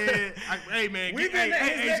Ant said, "Hey man, give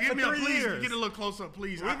me please get a little close up,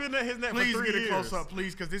 please. We've been at his neck for 3 years. Please get a close up,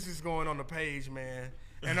 please, because this is going on the page, man.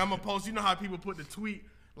 And I'm gonna post. You know how people put the tweet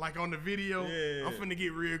like on the video? Yeah. I'm finna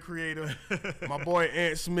get real creative. My boy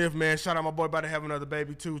Ant Smith, man. Shout out my boy, about to have another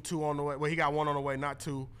baby too. 2 on the way. Well, he got 1 on the way, not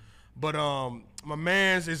 2. But my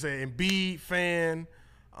man's is an Embiid fan.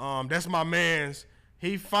 That's my man's.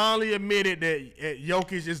 He finally admitted that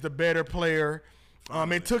Jokic is the better player.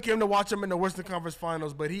 It took him to watch him in the Western Conference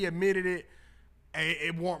Finals, but he admitted it. Hey,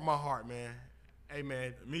 it warmed my heart, man. Hey,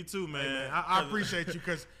 man. Me too, man. Hey, man. I appreciate you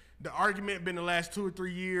because the argument been the last 2 or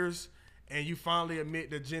 3 years, and you finally admit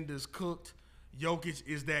the agenda's cooked. Jokic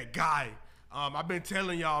is that guy. I've been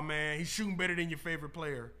telling y'all, man, he's shooting better than your favorite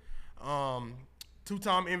player.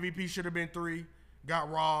 2-time MVP, should have been 3, got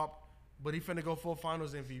robbed, but he finna go for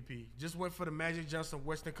Finals MVP. Just went for the Magic Johnson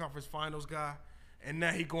Western Conference Finals guy. And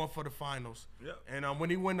now he going for the finals. Yep. And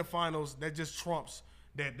when he win the finals, that just trumps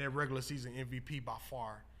that regular season MVP by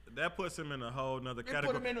far. That puts him in a whole nother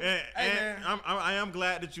category. I am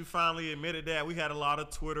glad that you finally admitted that. We had a lot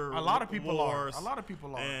of Twitter A lot of people wars. are. A lot of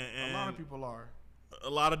people are. And a lot of people are. A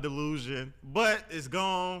lot of delusion. But it's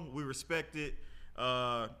gone. We respect it.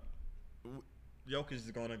 Jokic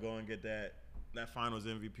is going to go and get that Finals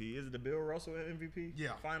MVP. Is it the Bill Russell MVP?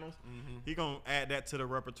 Yeah. Finals? Mm-hmm. He going to add that to the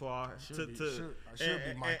repertoire. Should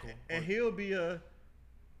be Michael. And he'll be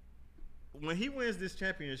when he wins this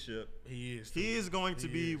championship, he is going to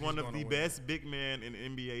be one of the best big men in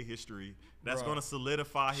NBA history. That's going to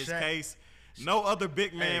solidify his case. No other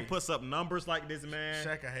big man puts up numbers like this man.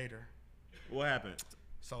 Shaq a hater. What happened?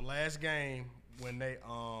 So last game when they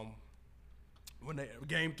when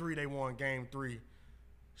game 3 they won game 3.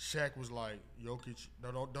 Shaq was like, Jokic,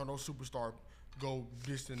 don't no superstar go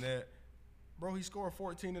this and that. Bro, he scored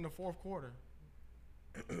 14 in the fourth quarter.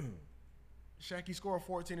 Shaq, he scored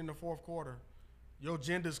 14 in the fourth quarter. Your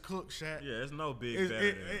gender's cooked, Shaq. Yeah, it's no big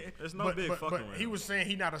It's no big fucking But he was saying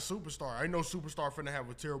he not a superstar. Ain't no superstar finna have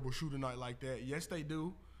a terrible shooting night like that. Yes, they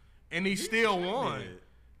do. And he still won.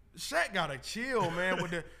 Shaq gotta chill,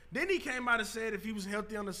 man. Then he came out and said if he was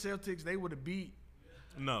healthy on the Celtics, they would have beat.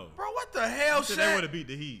 No. Bro, what the hell, Shaq? They would have beat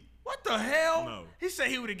the Heat. What the hell? No. He said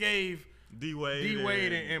he would have gave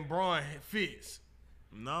D-Wade and Bron fits.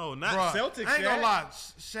 No, not Bruh, Celtics. I ain't gonna lie,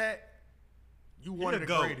 Shaq. You one of the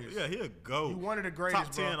greatest. Yeah, he'll go. You one of the greatest.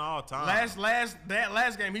 Top 10 bro. all time. That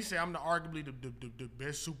last game, he said I'm arguably the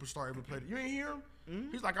best superstar ever played. You ain't hear him?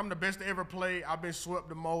 Mm-hmm. He's like, I'm the best to ever play. I've been swept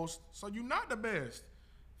the most. So you not the best.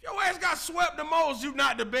 If your ass got swept the most, you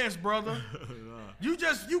not the best, brother. Nah.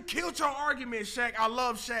 You killed your argument, Shaq. I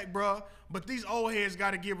love Shaq, bro. But these old heads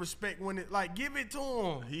got to give respect when give it to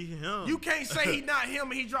him. He him. You can't say he not him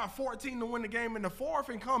and he dropped 14 to win the game in the fourth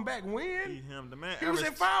and come back win. He him. The man. He was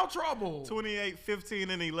in foul trouble. 28,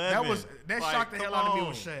 15, and 11. That shocked the hell out of me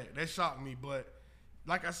with Shaq. That shocked me. But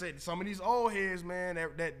like I said, some of these old heads, man,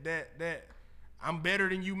 that I'm better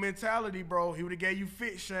than you mentality, bro. He would have gave you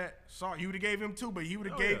fit, Shaq. Sorry, he would have gave him 2, but he would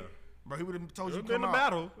have bro. He would have told you to come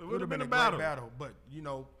out. It would have been a battle. But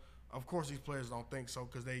of course, these players don't think so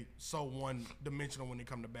because they so one-dimensional when they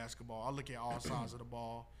come to basketball. I look at all sides of the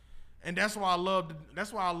ball, and that's why I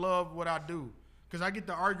love what I do because I get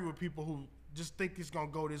to argue with people who just think it's gonna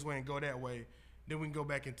go this way and go that way. Then we can go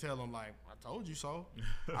back and tell them like, I told you so.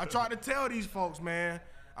 I tried to tell these folks, man.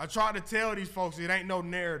 It ain't no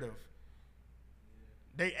narrative.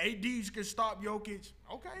 They ADs can stop Jokic.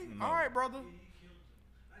 Okay, all right, brother. You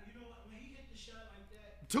know what? When he hit the shot like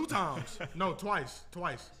that, 2 times. No, twice.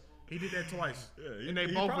 He did that twice. Yeah, and they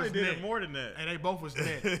he both probably was did net. it more than that. And they both was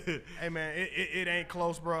net. Hey, man, it ain't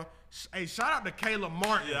close, bro. Hey, shout out to Caleb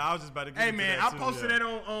Martin. Yeah, I was just about to get Hey, man, I posted that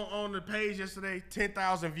on the page yesterday.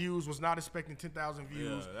 10,000 views. Was not expecting 10,000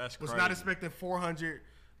 views. Yeah, that's was crazy. not expecting 400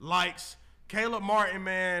 likes. Caleb Martin,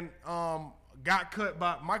 man, got cut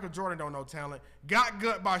by Michael Jordan. Don't know talent. Got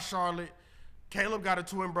gut by Charlotte. Caleb got a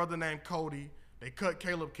twin brother named Cody. They cut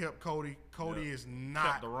Caleb, kept Cody. Cody is not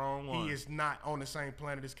kept the wrong one. He is not on the same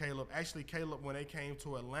planet as Caleb. Actually, Caleb, when they came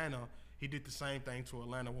to Atlanta, he did the same thing to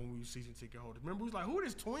Atlanta when we were season ticket holders. Remember, he was like, "Who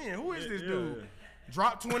this twin? Who is this dude?" Yeah.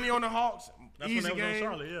 Dropped 20 on the Hawks. That's easy when they was game. on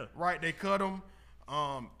Charlotte, yeah. Right, they cut him.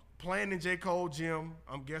 Playing in J. Cole gym.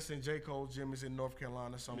 I'm guessing J. Cole gym is in North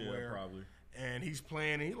Carolina somewhere. Yeah, probably. And he's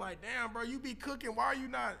playing, and he's like, "Damn, bro, you be cooking. Why are you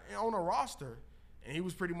not on a roster?" And he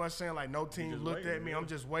was pretty much saying, like, no team looked at me. Yeah. I'm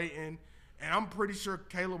just waiting. And I'm pretty sure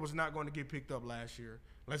Caleb was not going to get picked up last year.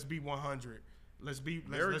 Let's be 100. Let's be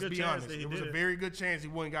honest. It was a very good chance he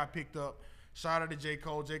wouldn't got picked up. Shout out to J.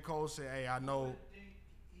 Cole. J. Cole said, "Hey, I know."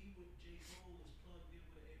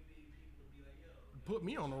 Put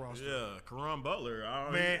me on the roster. Yeah, Caron Butler.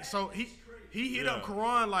 Man, so he hit up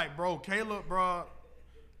Caron like, "Bro, Caleb, bro,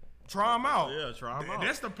 try him out." Yeah, try him out.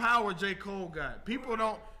 That's the power J. Cole got. People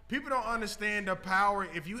don't understand the power.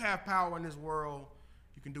 If you have power in this world,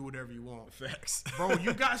 you can do whatever you want. Facts. Bro,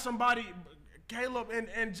 you got somebody, Caleb, and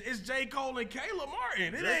it's J. Cole and Caleb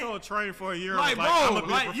Martin. J. Cole trained for a year. Like, bro, I'm a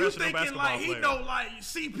like you thinking like he know like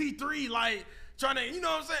CP3, like trying to, you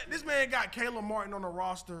know what I'm saying? This man got Caleb Martin on the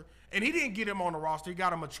roster, and he didn't get him on the roster. He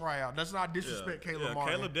got him a tryout. Let's not disrespect Caleb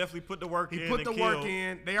Martin. Caleb definitely put the work in. He put the work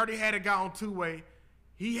in. They already had a guy on two-way.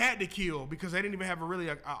 He had to kill because they didn't even have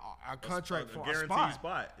a contract for a guaranteed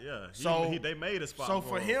spot. Yeah. So they made a spot. So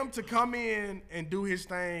for him to come in and do his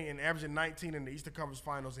thing and averaging 19 in the Eastern Conference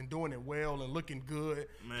Finals and doing it well and looking good,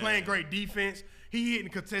 playing great defense, he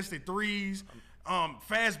hitting contested threes,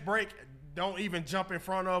 fast break, don't even jump in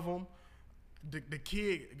front of him. The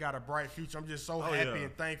kid got a bright future. I'm just so happy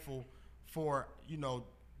and thankful for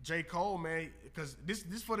J. Cole, man, because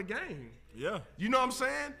this for the game. Yeah. You know what I'm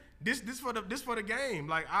saying? This for the game.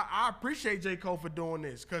 Like I appreciate J. Cole for doing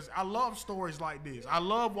this because I love stories like this. I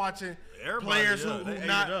love watching players who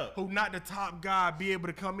not the top guy be able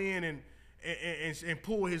to come in and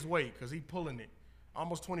pull his weight because he pulling it.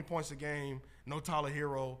 Almost 20 points a game. No Tyler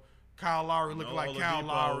Hero. Kyle Lowry looking like Kyle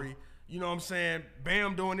Lowry. You know what I'm saying?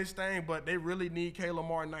 Bam doing this thing, but they really need Caleb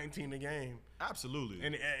Martin 19 a game. Absolutely.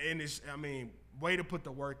 And it's way to put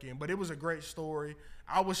the work in. But it was a great story.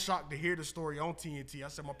 I was shocked to hear the story on TNT. I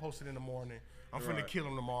said, I'm going to post it in the morning. I'm finna kill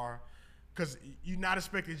him tomorrow. Because you're not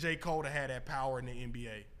expecting J. Cole to have that power in the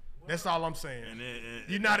NBA. That's all I'm saying.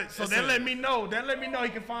 So that let me know. That let me know he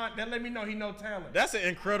can find. That let me know he know talent. That's an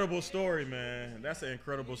incredible story, man. That's an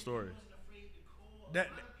incredible story.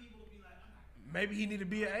 Maybe he need to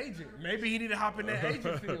be an agent. Maybe he need to hop in that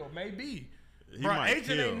agent field. Maybe. He Bro, might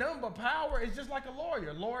agent kill. ain't nothing but power. It's just like a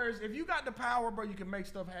lawyer. Lawyers, if you got the power, bro, you can make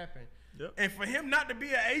stuff happen. Yep. And for him not to be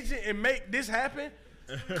an agent and make this happen,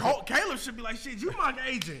 Caleb should be like, shit, you my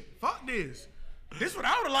agent. Fuck this. This what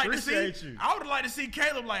I would have liked to see. Appreciate you. I would have liked to see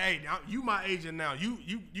Caleb like, hey, now, you my agent now.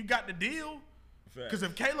 You got the deal? Because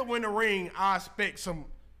if Caleb win the ring, I expect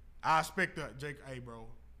Jake, hey, bro,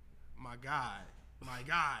 my guy.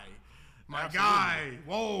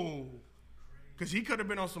 Whoa. Because he could have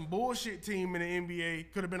been on some bullshit team in the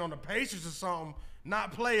NBA, could have been on the Pacers or something,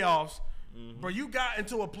 not playoffs. Bro, you got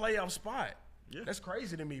into a playoff spot. Yeah. That's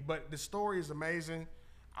crazy to me. But the story is amazing.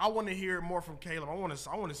 I want to hear more from Caleb. I want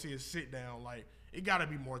to see a sit down. Like, it got to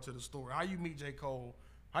be more to the story. How you meet J. Cole?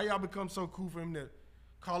 How y'all become so cool for him to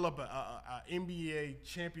call up a NBA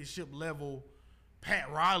championship level Pat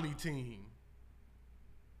Riley team?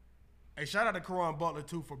 Hey, shout out to Caron Butler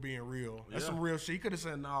too for being real. That's some real shit. He could have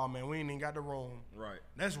said, "Nah, man, we ain't even got the room." Right.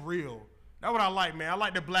 That's real. That's what I like, man. I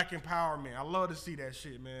like the black empowerment. I love to see that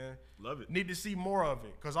shit, man. Love it. Need to see more of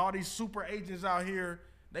it. Because all these super agents out here,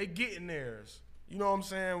 they getting theirs. You know what I'm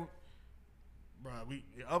saying? Bro, we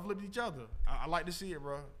uplift each other. I like to see it,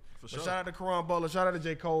 bro. For sure. Shout out to Caron Butler. Shout out to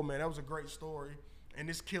J. Cole, man. That was a great story. And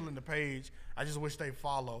it's killing the page. I just wish they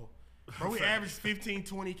follow. Bro, we average 15,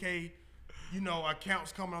 20K,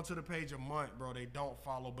 accounts coming onto the page a month, bro. They don't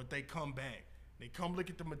follow, but they come back. They come look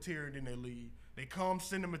at the material, then they leave. They come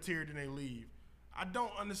send the material, then they leave. I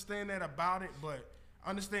don't understand that about it, but I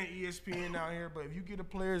understand ESPN out here. But if you give the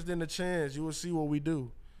players then a chance, you will see what we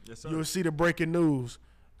do. Yes, sir. You will see the breaking news.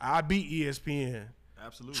 I beat ESPN.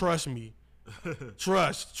 Absolutely. Trust me.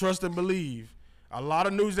 Trust and believe. A lot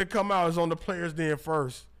of news that come out is on the players then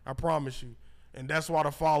first. I promise you. And that's why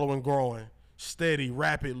the following growing. Steady,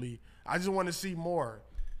 rapidly. I just want to see more.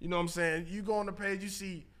 You know what I'm saying? You go on the page, you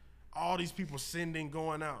see all these people sending,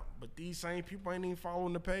 going out. But these same people ain't even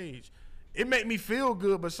following the page. It make me feel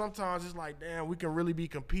good, but sometimes it's like, damn, we can really be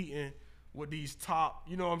competing with these top,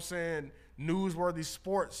 you know what I'm saying, newsworthy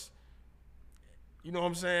sports. You know what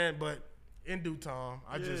I'm saying? But in due time.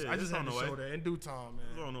 I just had to show that. In due time, man.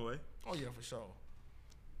 It's on the way. Oh, yeah, for sure.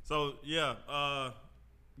 So, yeah,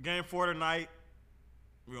 game 4 tonight.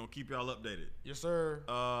 We're going to keep y'all updated. Yes,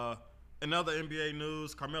 sir. Another NBA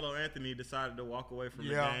news, Carmelo Anthony decided to walk away from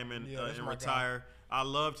the game and retire. I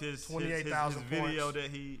loved his video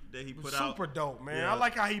that he put out. Super dope, man. Yeah. I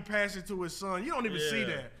like how he passed it to his son. You don't even see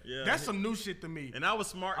that. Yeah. That's some new shit to me. And that was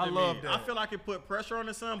smart to I me. love that. I feel like it put pressure on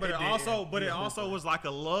his son, but It it did. also was like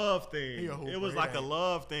a love thing. It was like a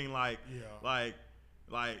love thing, like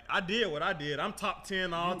I did what I did. I'm top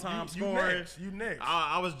 10 all time scoring. You next.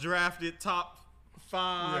 I was drafted top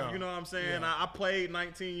 5. Yeah. You know what I'm saying? Yeah. I played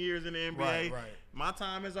 19 years in the NBA. Right. My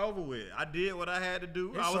time is over with. I did what I had to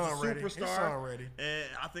do. His I was a son ready. superstar. His son ready. And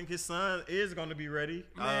I think his son is going to be ready.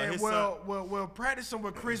 Man, practicing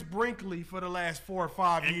with Chris Brinkley for the last 4 or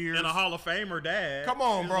 5 years. And a Hall of Famer dad. Come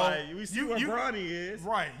on, bro. Like, we see where Bronny is.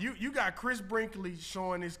 Right. You got Chris Brinkley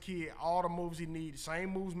showing his kid all the moves he needs. Same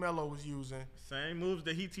moves Melo was using. Same moves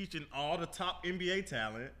that he teaching all the top NBA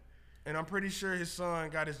talent. And I'm pretty sure his son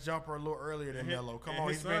got his jumper a little earlier than Melo. Come on,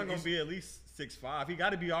 his son gonna be at least 6'5". He got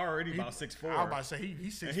to be already about 6'4". I was about to say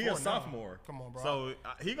he's 6'4". And he a sophomore. Come on, bro. So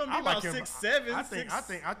he gonna be about 6'7".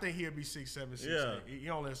 I think he'll be 6'7", 6'8". Yeah. He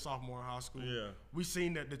only a sophomore in high school. Yeah. We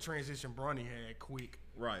seen that the transition Bronny had quick.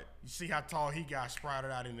 Right. You see how tall he got sprouted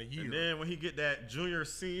out in a year. And then when he get that junior,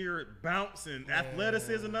 senior bounce and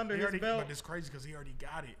athleticism under his belt. But it's crazy because he already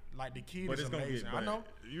got it. Like, the kid But is it's gonna amazing. get better. I know.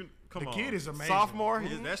 Come on. The kid is amazing. Sophomore,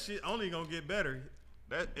 that shit only gonna get better.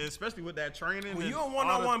 That, especially with that training. When you're a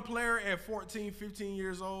one-on-one player at 14, 15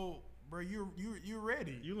 years old, bro, you're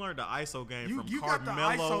ready. You learned the ISO game from got the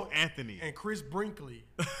Carmelo ISO Anthony and Chris Brinkley.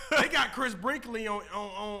 They got Chris Brinkley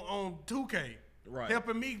on 2K, right,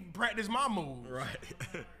 helping me practice my moves. Right.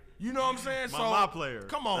 You know what I'm saying? My player.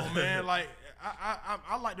 Come on, man. Like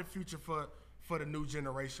I like the future for the new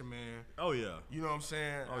generation, man. Oh yeah. You know what I'm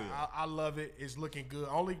saying? Oh yeah. I love it. It's looking good.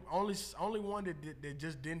 Only one that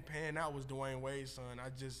just didn't pan out was Dwayne Wade's son.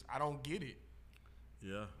 I don't get it.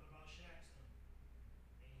 Yeah. What about Shaq's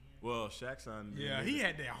son? Well, Shaq's son. Yeah, he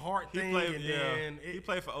had that heart thing. He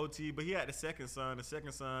played for OT, but he had the second son. The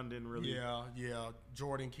second son didn't really. Yeah.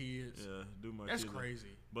 Jordan kids. Yeah, do much. That's either.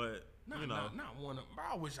 crazy. But Not one of them.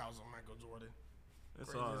 I wish I was on Michael Jordan. It's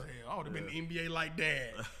Crazy all as right. hell. I would have been in the NBA like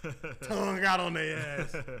that. Tongue out on their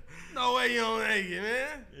ass. No way you don't make it,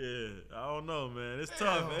 man. Yeah, I don't know, man. It's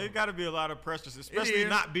tough. It got to be a lot of pressure, especially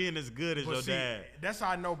not being as good as your dad. That's how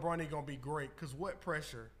I know Bronny gonna be great. Cause what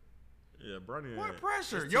pressure? Yeah, Bronny. What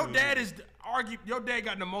pressure? Your dad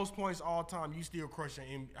got the most points all time. You still crushing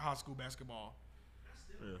in high school basketball. That's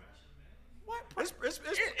still pressure, man. What?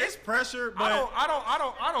 It's pressure, but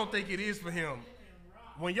I don't think it is for him.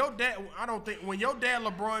 When your dad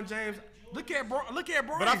LeBron James, look at Bryce.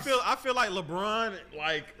 But I feel like LeBron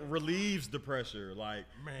like relieves the pressure. Like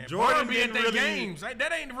Man, Jordan Bron be at didn't their really. games.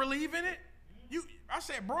 That ain't relieving it. I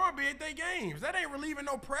said Bron be at their games. That ain't relieving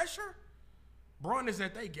no pressure. Bron is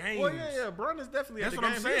at their games. Well, yeah. Bron is definitely That's at the what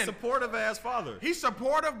I'm game. saying. He's a supportive ass father. He's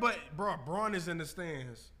supportive, but Bron is in the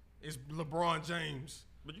stands. It's LeBron James.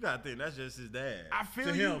 But you gotta think that's just his dad. I feel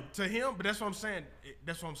to you him. to him, but that's what I'm saying.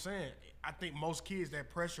 I think most kids that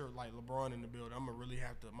pressure like LeBron in the building. I'm gonna really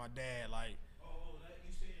have to. My dad like.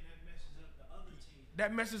 You saying that messes up the other team?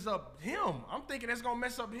 That messes up him. I'm thinking that's gonna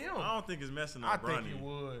mess up him. I don't think it's messing I up Bronny. think it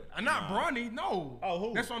would. Not Bronny, no. Oh,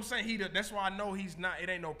 who? That's what I'm saying. That's why I know he's not. It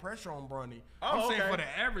ain't no pressure on Bronny. Oh, I'm saying okay. for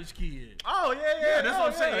the average kid. Oh yeah. Yeah, that's what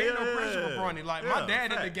I'm saying. Ain't yeah, no pressure yeah, for Bronny. Like yeah, my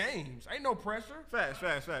dad at the facts. games. Ain't no pressure. Facts.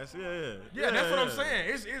 Yeah. Yeah, that's what I'm saying.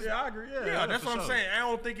 It's Yeah, I agree. Yeah, that's for what I'm sure. saying. I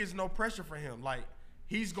don't think it's no pressure for him. Like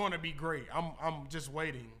he's gonna be great. I'm just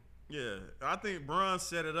waiting. Yeah, I think Bron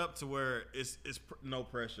set it up to where it's no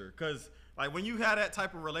pressure. Cause like when you have that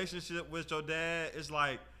type of relationship with your dad, it's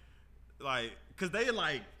like, cause they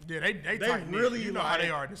like. Yeah, they tight knit. really You know how they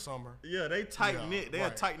are in the summer. Yeah, they tight knit. They're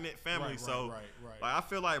right. a tight knit family. Right. Like I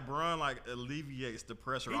feel like Bron like alleviates the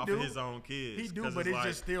pressure off do. of his own kids. He do, 'Cause but it's like,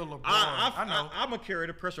 just still LeBron. I know. I'm gonna carry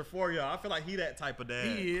the pressure for y'all. I feel like he that type of dad.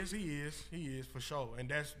 He is for sure, and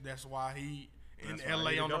that's why he in That's why LA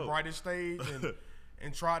he on the go. brightest stage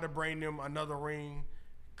and tried to bring them another ring.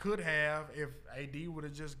 Could have if AD would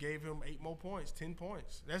have just gave him 8 more points, 10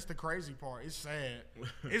 points. That's the crazy part. It's sad.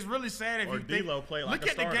 It's really sad if Or you think. D-Lo play like look a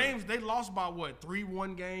at starter. the games they lost by what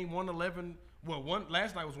 3-1 game, 111. Well,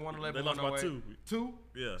 last night was 111. They lost by 2. 2.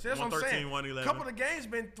 Yeah, See, that's what I'm 113, saying. 111. Couple of games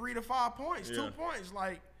been 3 to 5 points, Yeah. 2 points.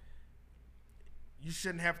 Like you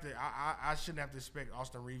shouldn't have to. I shouldn't have to expect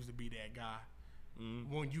Austin Reeves to be that guy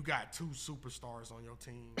when you got 2 superstars on your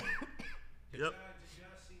team. Yep. Did y'all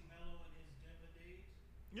see Melo in his Denver days?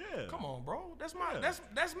 Yeah. Come on, bro. That's my. Yeah.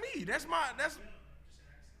 That's me.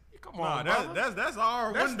 Come Nah, on, brother. that's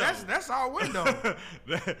our window. That's our window.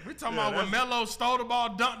 We talking about when Melo stole the ball,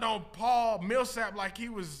 dunked on Paul Millsap like he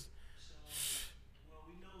was. Well,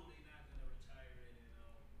 we know they're not going to retire it in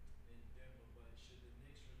Denver, but should the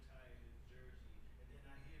Knicks retire his jersey? And then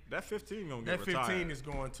I hear That 15 gonna That get 15 retired. is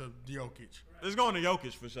going to Jokic. It's going to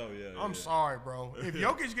Jokic for sure. Yeah. I'm sorry, bro. If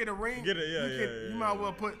Jokic get a ring, Get it, you might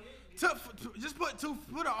well put just put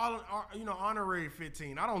an honorary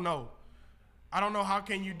 15. I don't know how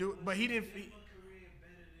can you do it, but he didn't. Denver career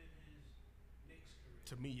better than his Knicks career.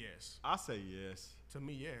 To me, yes. I say yes. To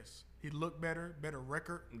me, yes. He looked better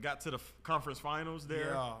record. Got to the conference finals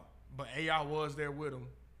there. Yeah, but AI was there with him.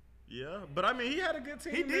 Yeah, but I mean, he had a good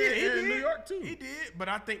team. He did. in New York too. He did, but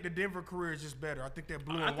I think the Denver career is just better. I think that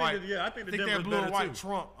blue I and think white. I think the that Denver's blue and better white too.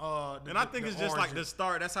 trump. And I think it's just like the oranges.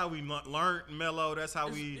 start. That's how we learned Melo. That's how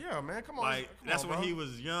we. Yeah, man. Come on. Like come that's on, when bro. he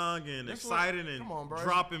was young and That's excited what- and come on, bro.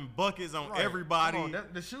 dropping buckets on Right. everybody. Come on,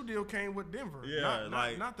 the shoe deal came with Denver. Yeah,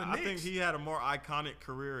 not the I Knicks. think he had a more iconic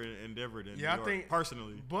career in Denver than New I York, think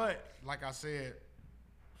personally. But like I said,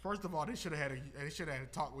 first of all, they should have had a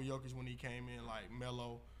talk with Jokic when he came in, like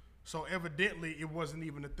Melo. So evidently, it wasn't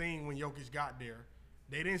even a thing when Jokic got there.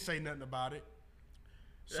 They didn't say nothing about it.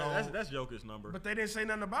 So Yeah, that's Jokic's number. but they didn't say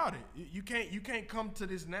nothing about it. You can't come to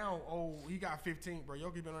this now. Oh, he got 15, bro.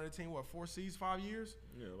 Jokic been on the team 4 seasons, 5 years.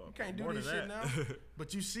 Yeah, well, You can't do more this than shit that. now.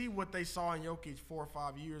 But you see what they saw in Jokic 4 or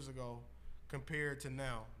 5 years ago compared to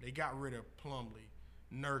now. They got rid of Plumlee,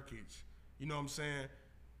 Nurkic. You know what I'm saying?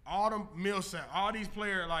 All them Millsap, all these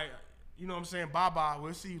players, like, you know what I'm saying? Bye-bye.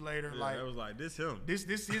 We'll see you later. Yeah, like it was like this him. this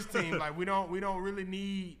his team. Like we don't really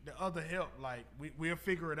need the other help. Like we'll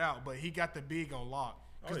figure it out. But he got the big on lock.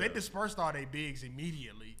 Because yeah. they dispersed all their bigs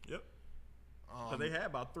immediately. Yep. Because they had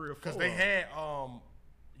about 3 or 4. Because they had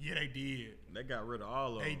yeah, they did. They got rid of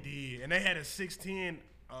all of They them. did. And they had a 6'10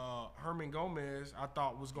 Herman Gomez I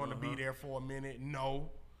thought was going to be there for a minute.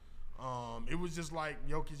 No. It was just like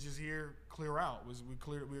Jokic is here, clear out. We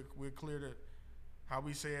clear the how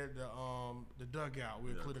we said the dugout.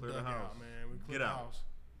 We'll clear the clear the dugout, house. man. We clear Get the out.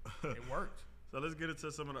 house. It worked. So let's get into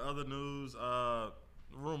some of the other news.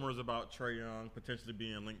 Rumors about Trae Young potentially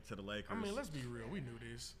being linked to the Lakers. I mean, let's be real. We knew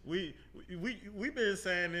this. We've been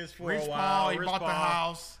saying this for Rich a while. Paul, he Rich bought the Paul.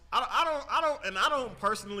 house. I don't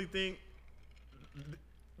personally think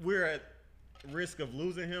we're at risk of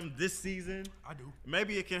losing him this season. I do.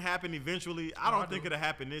 Maybe it can happen eventually. I don't think it'll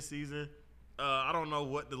happen this season. I don't know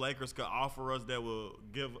what the Lakers could offer us that will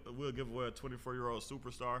give away a 24-year-old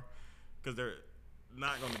superstar. because they're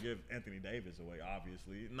not going to give Anthony Davis away.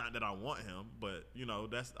 Obviously, not that I want him, but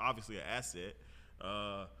that's obviously an asset.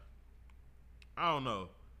 I don't know.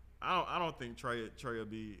 I don't think Trey will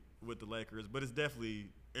be with the Lakers, but it's definitely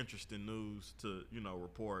interesting news to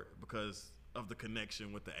report because of the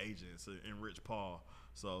connection with the agents and Rich Paul.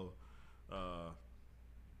 So,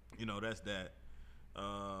 that's that.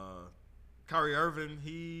 Kyrie Irving,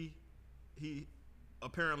 he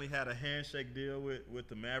apparently had a handshake deal with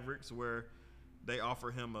the Mavericks where they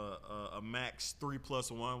offer him a max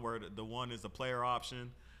 3+1, where the one is a player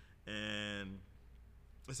option, and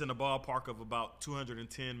it's in the ballpark of about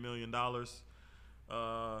 $210 million.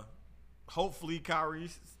 Hopefully Kyrie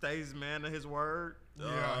stays man of his word.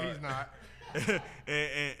 Yeah, he's not.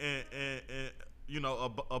 and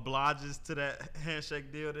obliges to that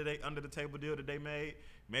handshake deal that under the table deal that they made.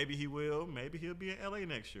 Maybe he will. Maybe he'll be in LA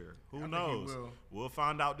next year. Who knows? He will. We'll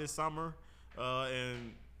find out this summer.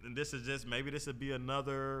 And this is just maybe this would be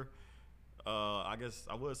another. I guess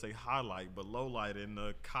I would say highlight, but low light in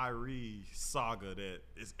the Kyrie saga that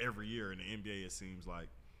is every year in the NBA. It seems like.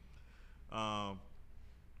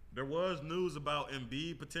 There was news about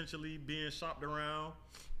Embiid potentially being shopped around.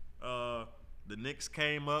 The Knicks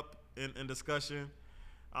came up in discussion.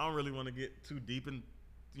 I don't really want to get too deep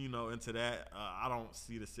into that. I don't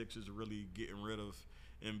see the Sixers really getting rid of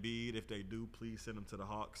Embiid. If they do, please send him to the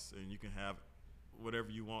Hawks, and you can have whatever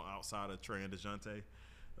you want outside of Trey and DeJounte,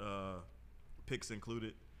 picks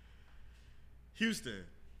included. Houston,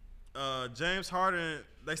 James Harden.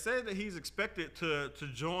 They say that he's expected to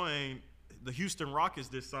join the Houston Rockets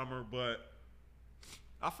this summer, but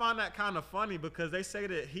I find that kind of funny because they say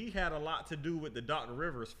that he had a lot to do with the Doc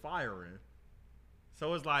Rivers firing.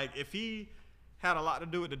 So it's like, if he had a lot to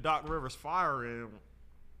do with the Doc Rivers firing,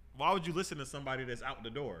 why would you listen to somebody that's out the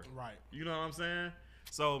door? Right. You know what I'm saying?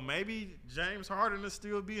 So maybe James Harden will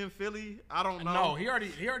still be in Philly. I don't know. No, he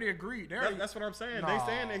already agreed. That's what I'm saying. They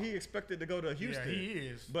saying that he expected to go to Houston. Yeah, he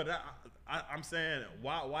is. But I'm saying,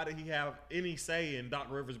 why did he have any say in Doc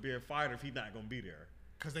Rivers being fired if he's not going to be there?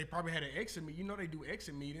 Because they probably had an exit meeting. They do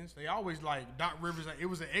exit meetings. They always like Doc Rivers. It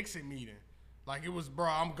was an exit meeting. Like it was, bro,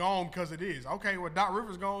 I'm gone because it is. Okay, well, Doc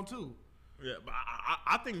Rivers gone too. Yeah, but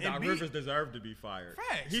I think Doc Rivers deserved to be fired.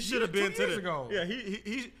 Facts. He should have been 2 years ago. Yeah,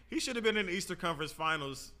 he should have been in the Eastern Conference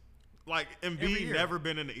Finals. Like Embiid never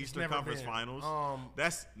been in the Eastern Conference Finals.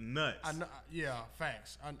 That's nuts. Yeah,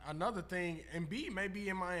 facts. Another thing, Embiid may be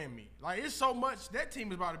in Miami. Like it's so much that team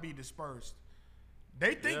is about to be dispersed.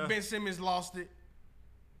 They think Ben Simmons lost it.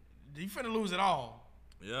 You finna lose it all.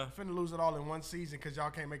 Yeah, finna lose it all in one season because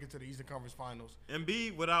y'all can't make it to the Eastern Conference Finals.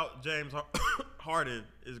 Embiid without James Harden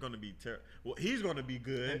is going to be terrible. Well, he's going to be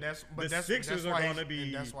good. The Sixers are going to be.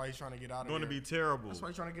 And that's why he's trying to get out of there. Going to be terrible. That's why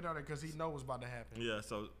he's trying to get out of there because he knows what's about to happen. Yeah.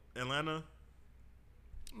 So Atlanta.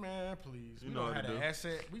 Man, please. You we know don't have an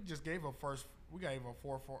asset. We just gave a first. We gave a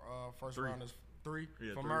first rounders 3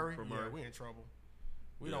 for Murray. Yeah, we in trouble.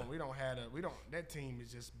 We don't have that team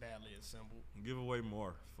is just badly assembled. Give away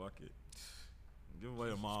more. Fuck it. Give away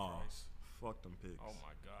them all. Fuck them picks. Oh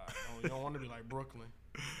my God! You don't want to be like Brooklyn.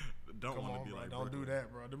 Don't want to be like Brooklyn. Don't do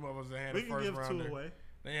that, bro. Them others had we a first rounder. We can give 2 away.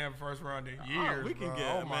 They have a first round in years. We can bro.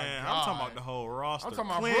 get man. I'm talking about the whole roster. I'm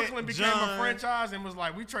talking about Clint, Brooklyn became a franchise and was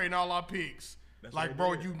like, we trading all our picks. That's like,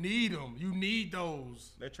 bro, you need them. You need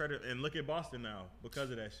those. They traded, and look at Boston now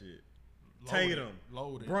because of that shit. Loaded, Tatum,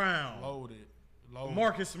 loaded, Brown, loaded.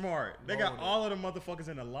 Marcus Smart. They got all of the motherfuckers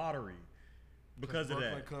in the lottery because of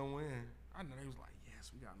Brooklyn that. Couldn't win. I know they was like, yes,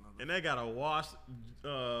 we got another. And they got a wash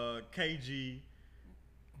KG.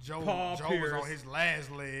 Joe Pierce. was on his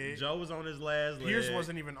last leg. Joe was on his last leg. Pierce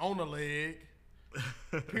wasn't even on the leg.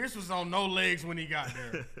 Pierce was on no legs when he got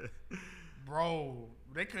there. Bro,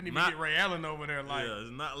 they couldn't even get Ray Allen over there. Like, yeah,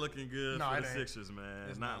 it's not looking good for the Sixers, man.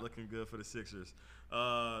 It's not looking good for the Sixers.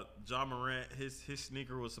 Ja Morant, his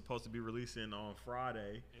sneaker was supposed to be releasing on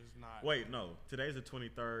Friday. It's not. Wait, no. Today's the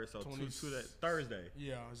 23rd, so Thursday.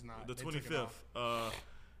 Yeah, it's not. The 25th.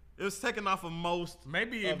 It was taken off of most.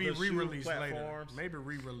 Maybe it'd be re-released later. Maybe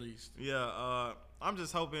re-released. Yeah, I'm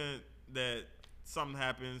just hoping that something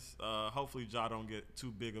happens. Hopefully, Ja don't get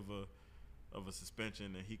too big of a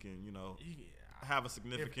suspension, and he can, have a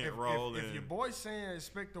significant role. If your boy's saying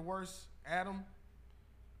expect the worst, Adam.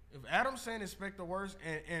 If Adam's saying expect the worst,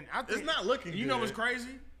 and I think it's not looking. You know what's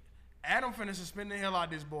crazy? Adam finna suspend the hell out of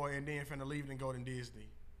this boy, and then finna leave and go to Disney.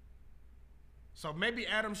 So maybe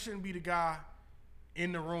Adam shouldn't be the guy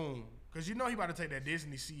in the room, because he about to take that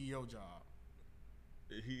Disney CEO job.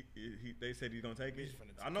 They said he's gonna take it.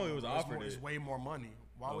 I know he was offered it. It's way more money.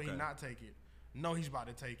 Why would he not take it? No, he's about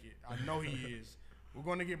to take it. I know he is. We're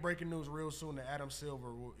going to get breaking news real soon that Adam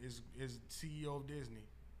Silver is CEO of Disney.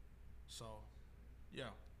 So, yeah.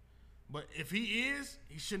 But if he is,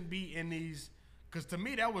 he shouldn't be in these. Because to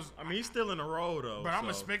me, that was. I mean, he's still in the role, though. But I'm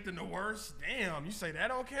expecting the worst. Damn, you say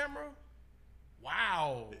that on camera?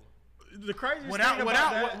 Wow. The craziest thing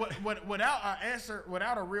without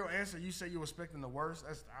a real answer, you say you're expecting the worst.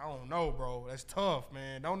 I don't know, bro. That's tough,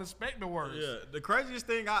 man. Don't expect the worst. Yeah, the craziest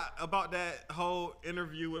thing about that whole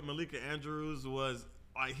interview with Malika Andrews was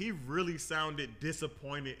like he really sounded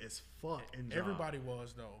disappointed as fuck. Everybody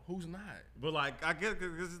was though. Who's not? But like I guess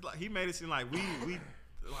because like, he made it seem like we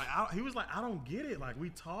like he was like I don't get it. Like we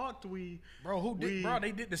talked, bro.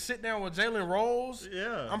 They did the sit down with Jalen Rose.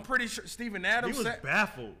 Yeah, I'm pretty sure Steven Adams. He was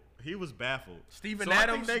baffled. He was baffled. Steven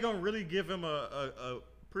Adams. I think they're gonna really give him a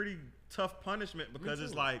pretty tough punishment because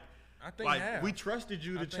it's like, we trusted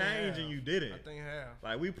you to change and you didn't. I think half.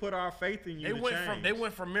 Like we put our faith in you to change. They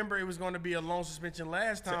went from remember it was going to be a long suspension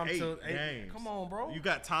last time to 8 games. Come on, bro. You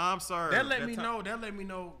got time served. That let me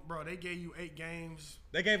know, bro. They gave you 8 games.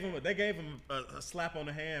 They gave him a slap on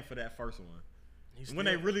the hand for that first one. When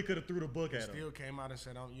they really could have threw the book at him. He still came out and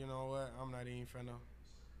said, you know what? I'm not even finna.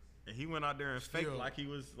 And he went out there and faked like he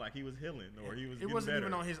was healing or he was. It wasn't better.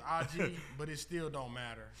 even on his IG, but it still don't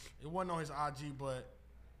matter. It wasn't on his IG, but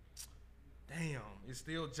damn, it's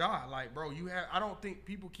still jaw. Like, bro, I don't think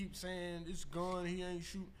people keep saying this gun he ain't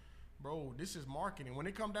shoot. Bro, this is marketing. When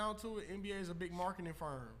it come down to it, NBA is a big marketing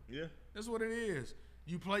firm. Yeah, that's what it is.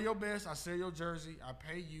 You play your best. I sell your jersey. I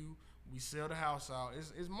pay you. We sell the house out.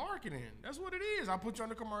 It's marketing. That's what it is. I put you on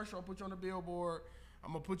the commercial. I put you on the billboard.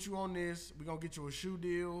 I'm going to put you on this. We're going to get you a shoe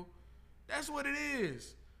deal. That's what it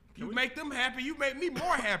is. You make them happy. You make me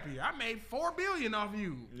more happy. I made $4 billion off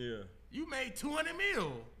you. Yeah. You made $200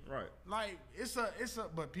 million. Right. Like,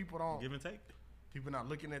 but people don't. Give and take. People not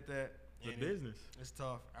looking at that. The business. It's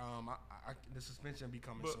tough. The suspension be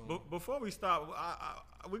coming soon. But before we stop,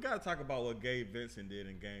 we got to talk about what Gabe Vincent did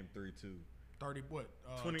in Game 3, too. 30 what?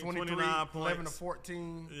 29 points. 11 to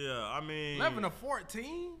 14. Yeah, I mean 11 to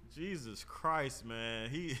 14. Jesus Christ,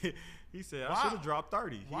 man. He said I should have dropped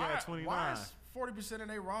 30. He had 29. Why is 40% of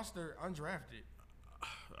their roster undrafted?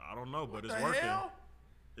 I don't know, but it's working. Hell?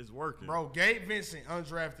 It's working. Bro, Gabe Vincent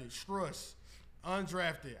undrafted, Struss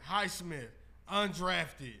undrafted, Highsmith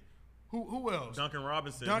undrafted. Who else? Duncan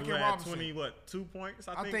Robinson. Who had 2 points?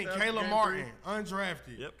 I think Caleb Martin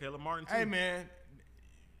undrafted. Yep, Caleb Martin too. Hey man.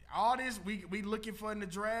 All this we looking for in the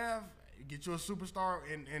draft, get you a superstar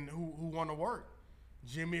and who want to work.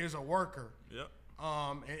 Jimmy is a worker. Yep.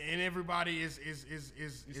 And everybody is. You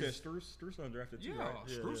said Struess undrafted too, yeah, right?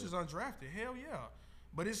 Yeah, Struess is undrafted. Hell yeah.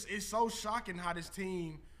 But it's so shocking how this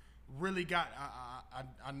team really got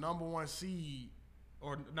a number 1 seed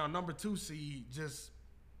or no number 2 seed just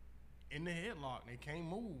in the headlock. They can't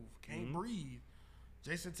move, can't breathe.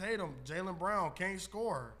 Jason Tatum, Jaylen Brown can't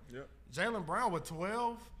score. Yep. Jaylen Brown with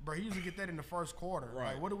 12, bro, he usually get that in the first quarter.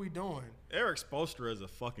 Right. Like, what are we doing? Eric Spoelstra is a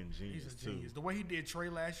fucking genius, He's a genius. The way he did Trey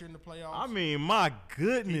last year in the playoffs. I mean, my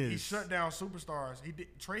goodness. He shut down superstars.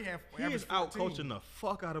 Trey had he is out coaching the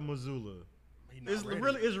fuck out of Missoula. It's ready.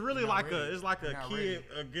 really like a kid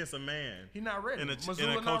against a man. He's not ready. In a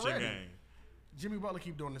Missoula coaching game. Jimmy Butler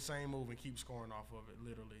keep doing the same move and keep scoring off of it,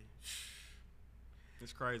 literally.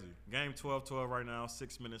 It's crazy. Game 12-12 right now.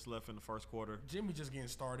 6 minutes left in the first quarter. Jimmy just getting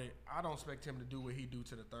started. I don't expect him to do what he do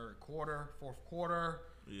to the third quarter, fourth quarter.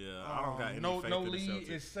 Yeah, I don't got any faith no in the lead Celtics.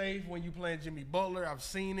 is safe when you playing Jimmy Butler. I've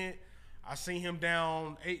seen it. I seen him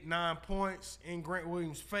down 8-9 points in Grant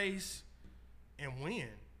Williams' face and win.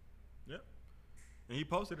 Yep. And he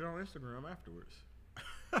posted it on Instagram afterwards.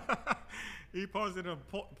 He posted him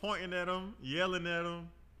pointing at him, yelling at him.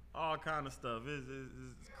 All kind of stuff.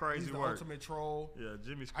 It's crazy He's the work. Ultimate troll. Yeah,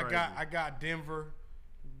 Jimmy's crazy. I got Denver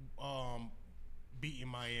beating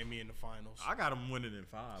Miami in the finals. I got them winning in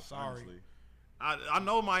 5. Sorry. Honestly. I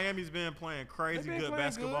know Miami's been playing crazy good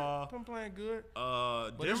basketball. Been playing good.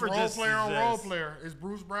 But Denver it's role player on role player. It's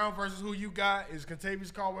Bruce Brown versus who you got. It's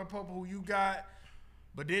Kentavious Caldwell-Pope who you got.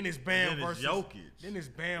 But then it's Bam versus Jokic. Then it's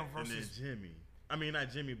Bam versus and then Jimmy. I mean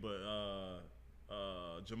not Jimmy, but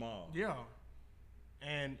Jamal. Yeah.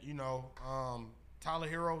 And, Tyler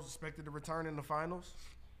Hero's expected to return in the finals.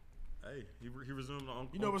 Hey, he resumed on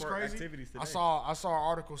what's crazy? Activities today. I saw an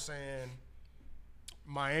article saying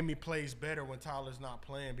Miami plays better when Tyler's not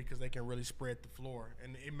playing because they can really spread the floor.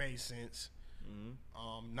 And it made sense.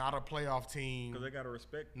 Mm-hmm. Not a playoff team. Because they got to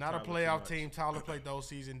respect Not Tyler a playoff team. Tyler played those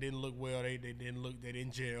season, didn't look well. They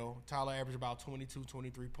didn't gel. Tyler averaged about 22,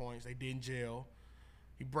 23 points. They didn't gel.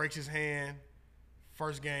 He breaks his hand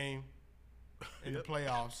first game in the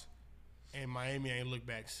playoffs, and Miami ain't looked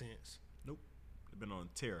back since. Nope. They've been on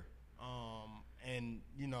tear. And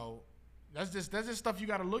that's just stuff you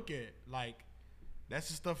got to look at. Like That's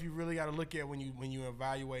the stuff you really got to look at when you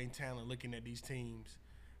evaluating talent, looking at these teams.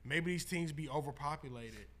 Maybe these teams be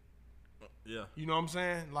overpopulated. Yeah. You know what I'm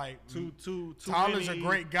saying? Like too Tyler's many, a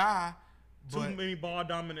great guy. Too many ball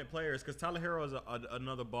dominant players because Tyler Hero is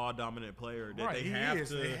another ball dominant player that right, they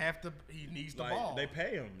have to. He needs the like, ball. They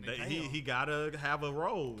pay him. He gotta have a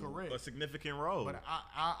role. Correct. A significant role. But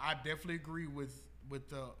I definitely agree with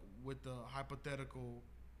the hypothetical.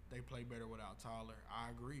 They play better without Tyler. I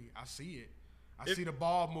agree. I see it. I see the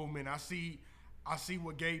ball movement. I see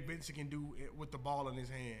what Gabe Vincent can do with the ball in his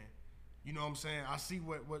hand. You know what I'm saying? I see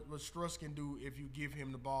what Struss can do if you give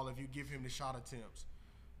him the ball, if you give him the shot attempts.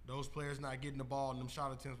 Those players not getting the ball and them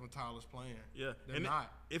shot attempts when Tyler's playing. Yeah. They're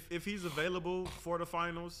not. If he's available for the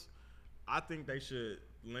finals, I think they should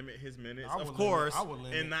limit his minutes, of course,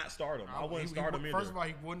 and not start him. I wouldn't start him either. First of all,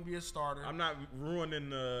 he wouldn't be a starter. I'm not ruining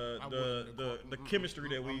the chemistry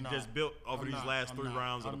that we just built over these last 3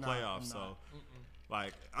 rounds of the playoffs. So,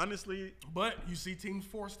 like, honestly. But you see teams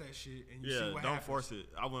force that shit, and you see what happens. Don't force it.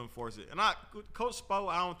 I wouldn't force it. And Coach Spo,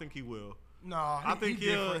 I don't think he will. No, I think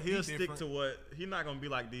he'll stick to what he's not gonna be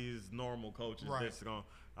like these normal coaches. Right. That's going,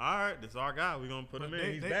 all right, this is our guy. We're gonna put him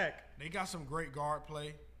in. He's back. They got some great guard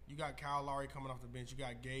play. You got Kyle Lowry coming off the bench. You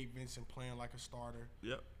got Gabe Vincent playing like a starter.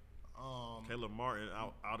 Yep. Caleb Martin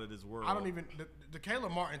out of this world. I don't even the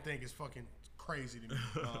Caleb Martin thing is fucking crazy to me.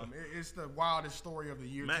 It's the wildest story of the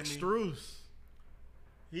year. Max to me. Strus.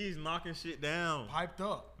 He's knocking shit down. Piped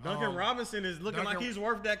up. Duncan Robinson is looking like he's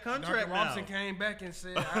worth that contract Duncan Robinson came back and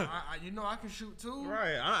said, I can shoot too.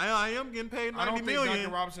 Right. I am getting paid $90 million. I don't think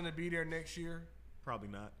Duncan Robinson will be there next year. Probably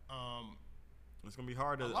not. It's going to be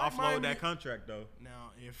hard to offload Miami, that contract, though.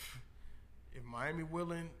 Now, if Miami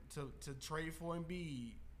willing to trade for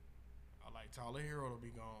Embiid, I like Tyler Hero to be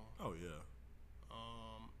gone. Oh, yeah.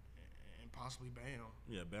 And possibly Bam.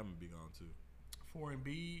 Yeah, Bam would be gone, too. For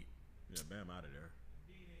Embiid. Yeah, Bam out of there.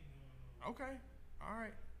 Okay. All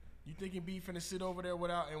right. You think Embiid finna sit over there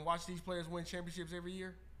and watch these players win championships every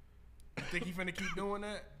year? You think he finna keep doing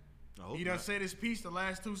that? He done said his piece the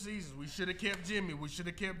last 2 seasons. We should have kept Jimmy.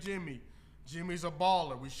 Jimmy's a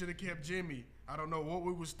baller. We should have kept Jimmy. I don't know what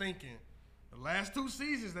we was thinking. The last 2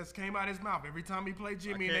 seasons that's came out his mouth. Every time he played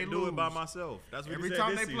Jimmy and they lose. I can't do it by myself. That's what every he said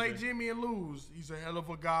time this they play season. Jimmy and lose, he's a hell of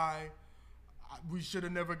a guy. We should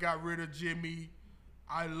have never got rid of Jimmy.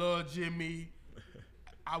 I love Jimmy.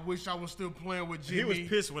 I wish I was still playing with Jimmy. He was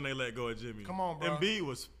pissed when they let go of Jimmy. Come on, bro. Embiid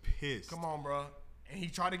was pissed. Come on, bro. And he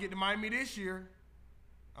tried to get to Miami this year.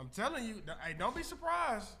 I'm telling you, hey, don't be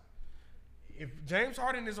surprised. If James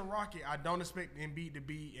Harden is a Rocket, I don't expect Embiid to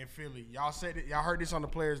be in Philly. Y'all said it. Y'all heard this on the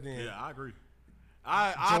Players Den. Yeah, I agree.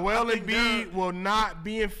 Joel Embiid will not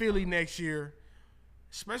be in Philly next year.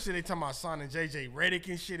 Especially they talking about signing J.J. Redick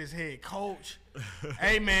and shit as head coach.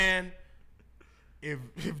 Hey, man. If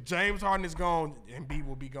James Harden is gone, Embiid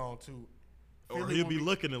will be gone too. Or he'll be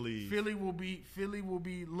looking to leave. Philly will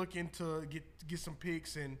be looking to get some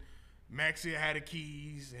picks, and Maxey had the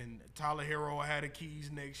keys, and Tyler Hero had the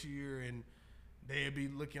keys next year, and they'll be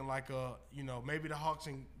looking like maybe the Hawks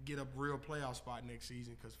can get a real playoff spot next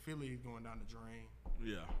season because Philly is going down the drain.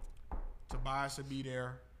 Yeah. Tobias will be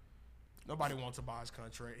there. Nobody wants Tobias'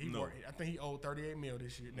 contract. I think he owed $38 million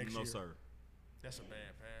this year. Next year. No, sir. That's a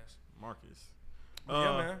bad pass. Marcus.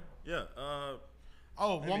 Yeah, man. Yeah.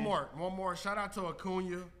 One more. Shout out to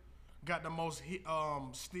Acuna. Got the most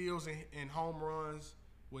steals and home runs.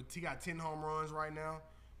 He got 10 home runs right now.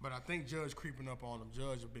 But I think Judge creeping up on him.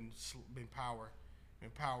 Judge have been power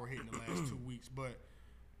hitting the last 2 weeks. But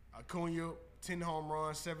Acuna, 10 home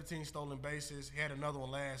runs, 17 stolen bases. He had another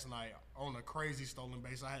one last night on a crazy stolen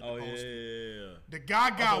base. I had to post it. Yeah. The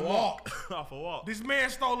guy got walked. Off a walk. This man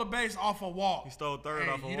stole a base off a walk. He stole third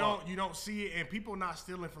off a walk. You don't see it, and people not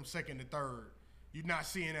stealing from second to third. You're not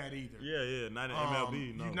seeing that either. Yeah, not in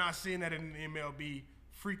MLB. No. You're not seeing that in the MLB.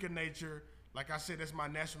 Freak of nature. Like I said, that's my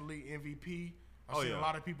National League MVP. I've seen a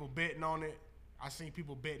lot of people betting on it. I seen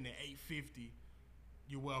people betting at $850.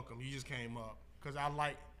 You're welcome. You just came up because I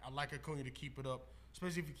like Acuna to keep it up,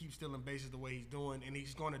 especially if he keeps stealing bases the way he's doing, and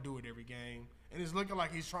he's going to do it every game. And it's looking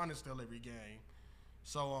like he's trying to steal every game.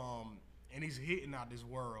 So and he's hitting out this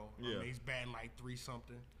world. Yeah. I mean, he's batting like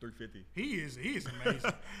 3-something. 350. He is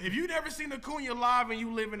amazing. If you've never seen Acuna live and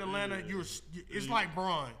you live in Atlanta, it's like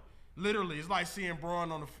Braun. Literally, it's like seeing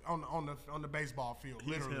Braun on the baseball field.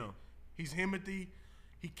 Literally, he's Himothy.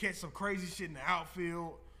 He catch some crazy shit in the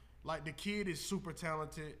outfield. Like the kid is super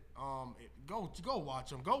talented. Go watch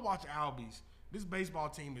him. Go watch Albies. This baseball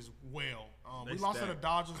team is well. We lost to the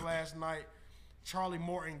Dodgers last night. Charlie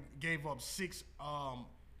Morton gave up 6.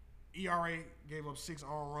 ERA gave up 6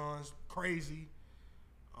 earned runs. Crazy.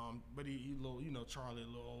 But he little, Charlie a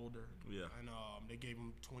little older. Yeah. And they gave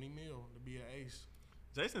him $20 million to be an ace.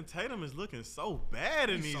 Jason Tatum is looking so bad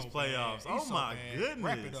in these playoffs. Oh my goodness!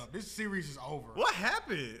 Wrap it up. This series is over. What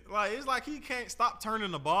happened? Like it's like he can't stop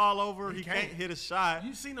turning the ball over. He can't hit a shot.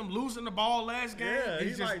 You seen him losing the ball last game? Yeah,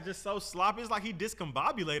 he's like just so sloppy. It's like he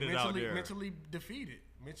discombobulated out there. Mentally defeated.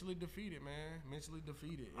 Mentally defeated, man. Mentally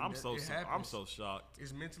defeated. I'm so shocked.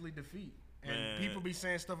 It's mentally defeat. And Man. people be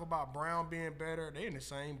saying stuff about Brown being better. They in the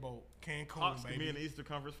same boat. Cancun, Hawks baby. can be in the Eastern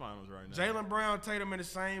Conference Finals right now. Jaylen Brown, Tatum in the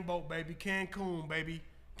same boat, baby. Cancun, baby.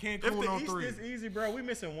 If Cancun the on East 3. is easy, bro, we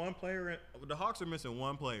missing one player. The Hawks are missing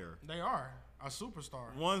one player. They are a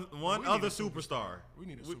superstar. One other superstar. We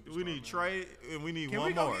need a superstar. We need Trey, and we need Can one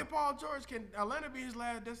we go more. get Paul George? Can Atlanta be his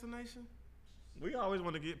last destination? We always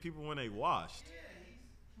want to get people when they washed.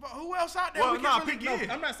 But who else out there Well, we can really no, get?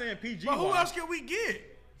 I'm not saying PG. But who washed. else can we get?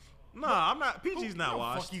 Nah, I'm not. PG's not no,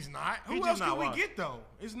 washed. Fuck, he's not. Who PG's else not can we washed. get though?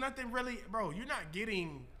 It's nothing really, bro. You're not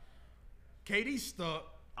getting. KD stuck.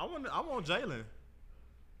 I want Jalen.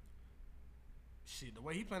 Shit, the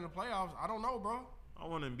way he playing the playoffs, I don't know, bro. I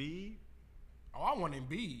want Embiid. Oh, I want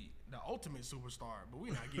Embiid, the ultimate superstar, but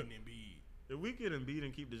we're not getting Embiid. If we get Embiid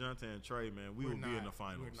and keep DeJounte and Trey, man, we will be in the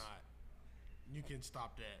finals. We're not. You can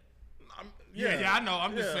stop that. Yeah, I know.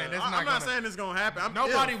 I'm just saying that's I'm not saying it's gonna happen.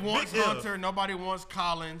 Nobody wants Hunter. Nobody wants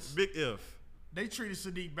Collins. Big if. They treated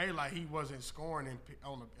Sadiq Bey like he wasn't scoring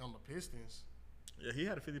on the Pistons. Yeah, he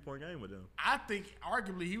had a 50-point game with them. I think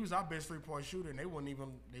arguably he was our best 3-point shooter, and they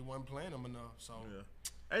wasn't playing him enough. So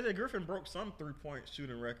yeah, AJ Griffin broke some 3-point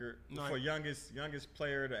shooting record for youngest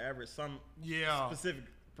player to average some specific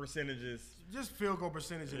percentages. Just field goal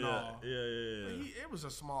percentage and all. Yeah. It was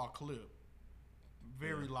a small clip,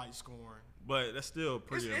 very light scoring. But that's still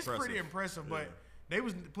pretty impressive. It's pretty impressive, but they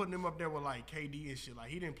was putting him up there with like KD and shit.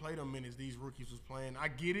 Like he didn't play the minutes these rookies was playing. I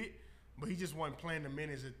get it. But he just wasn't playing the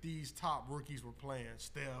minutes that these top rookies were playing.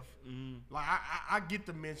 Steph, like I get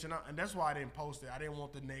the mention, and that's why I didn't post it. I didn't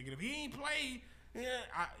want the negative. He ain't played. Yeah,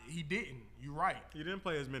 he didn't. You're right. He didn't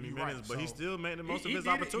play as many minutes, but So he still made the most of his He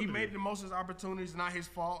opportunities. made the most of his opportunities. Not his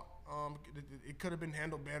fault. It could have been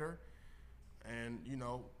handled better, and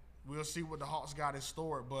we'll see what the Hawks got in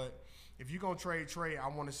store. But if you're gonna trade Trey, I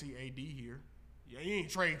want to see AD here. Yeah, you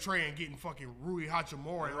ain't trading Trey and getting fucking Rui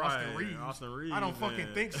Hachimura and Austin Reeves. I don't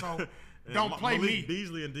fucking think so. Don't play Malik me.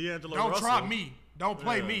 Beasley and D'Angelo Don't Russell. try me. Don't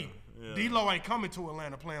play me. Yeah. D-Lo ain't coming to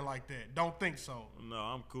Atlanta playing like that. Don't think so. No,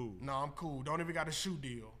 I'm cool. No, I'm cool. Don't even got a shoe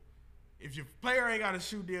deal. If your player ain't got a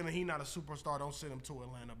shoe deal and he not a superstar, don't send him to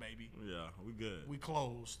Atlanta, baby. Yeah, we good. We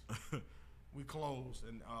closed. We closed.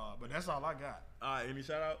 And but that's all I got. All right, any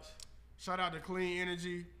shout outs? Shout out to Clean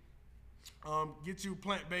Energy. Get you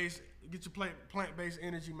plant-based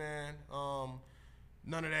energy, man.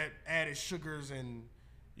 None of that added sugars and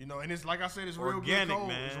and it's like I said, it's organic, real good cold.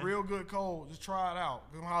 Man. It's real good cold. Just try it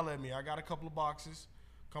out. Come holler at me. I got a couple of boxes.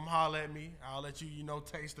 Come holler at me. I'll let you,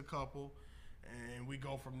 taste a couple, and we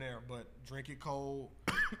go from there. But drink it cold.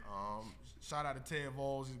 Shout out to Ted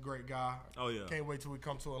Voles. He's a great guy. Oh yeah. Can't wait till we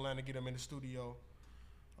come to Atlanta, get him in the studio.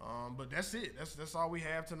 But that's it. That's all we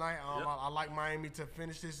have tonight. I like Miami to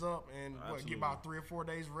finish this up and get about 3 or 4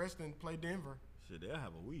 days rest and play Denver. Shit, they'll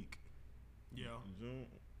have a week. Yeah. June,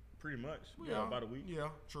 pretty much. Yeah, about a week. Yeah,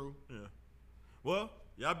 true. Yeah. Well,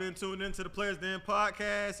 y'all been tuned into the Players Den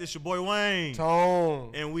podcast. It's your boy Wayne.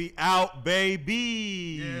 Tone. And we out,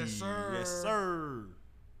 baby. Yes, sir. Yes, sir.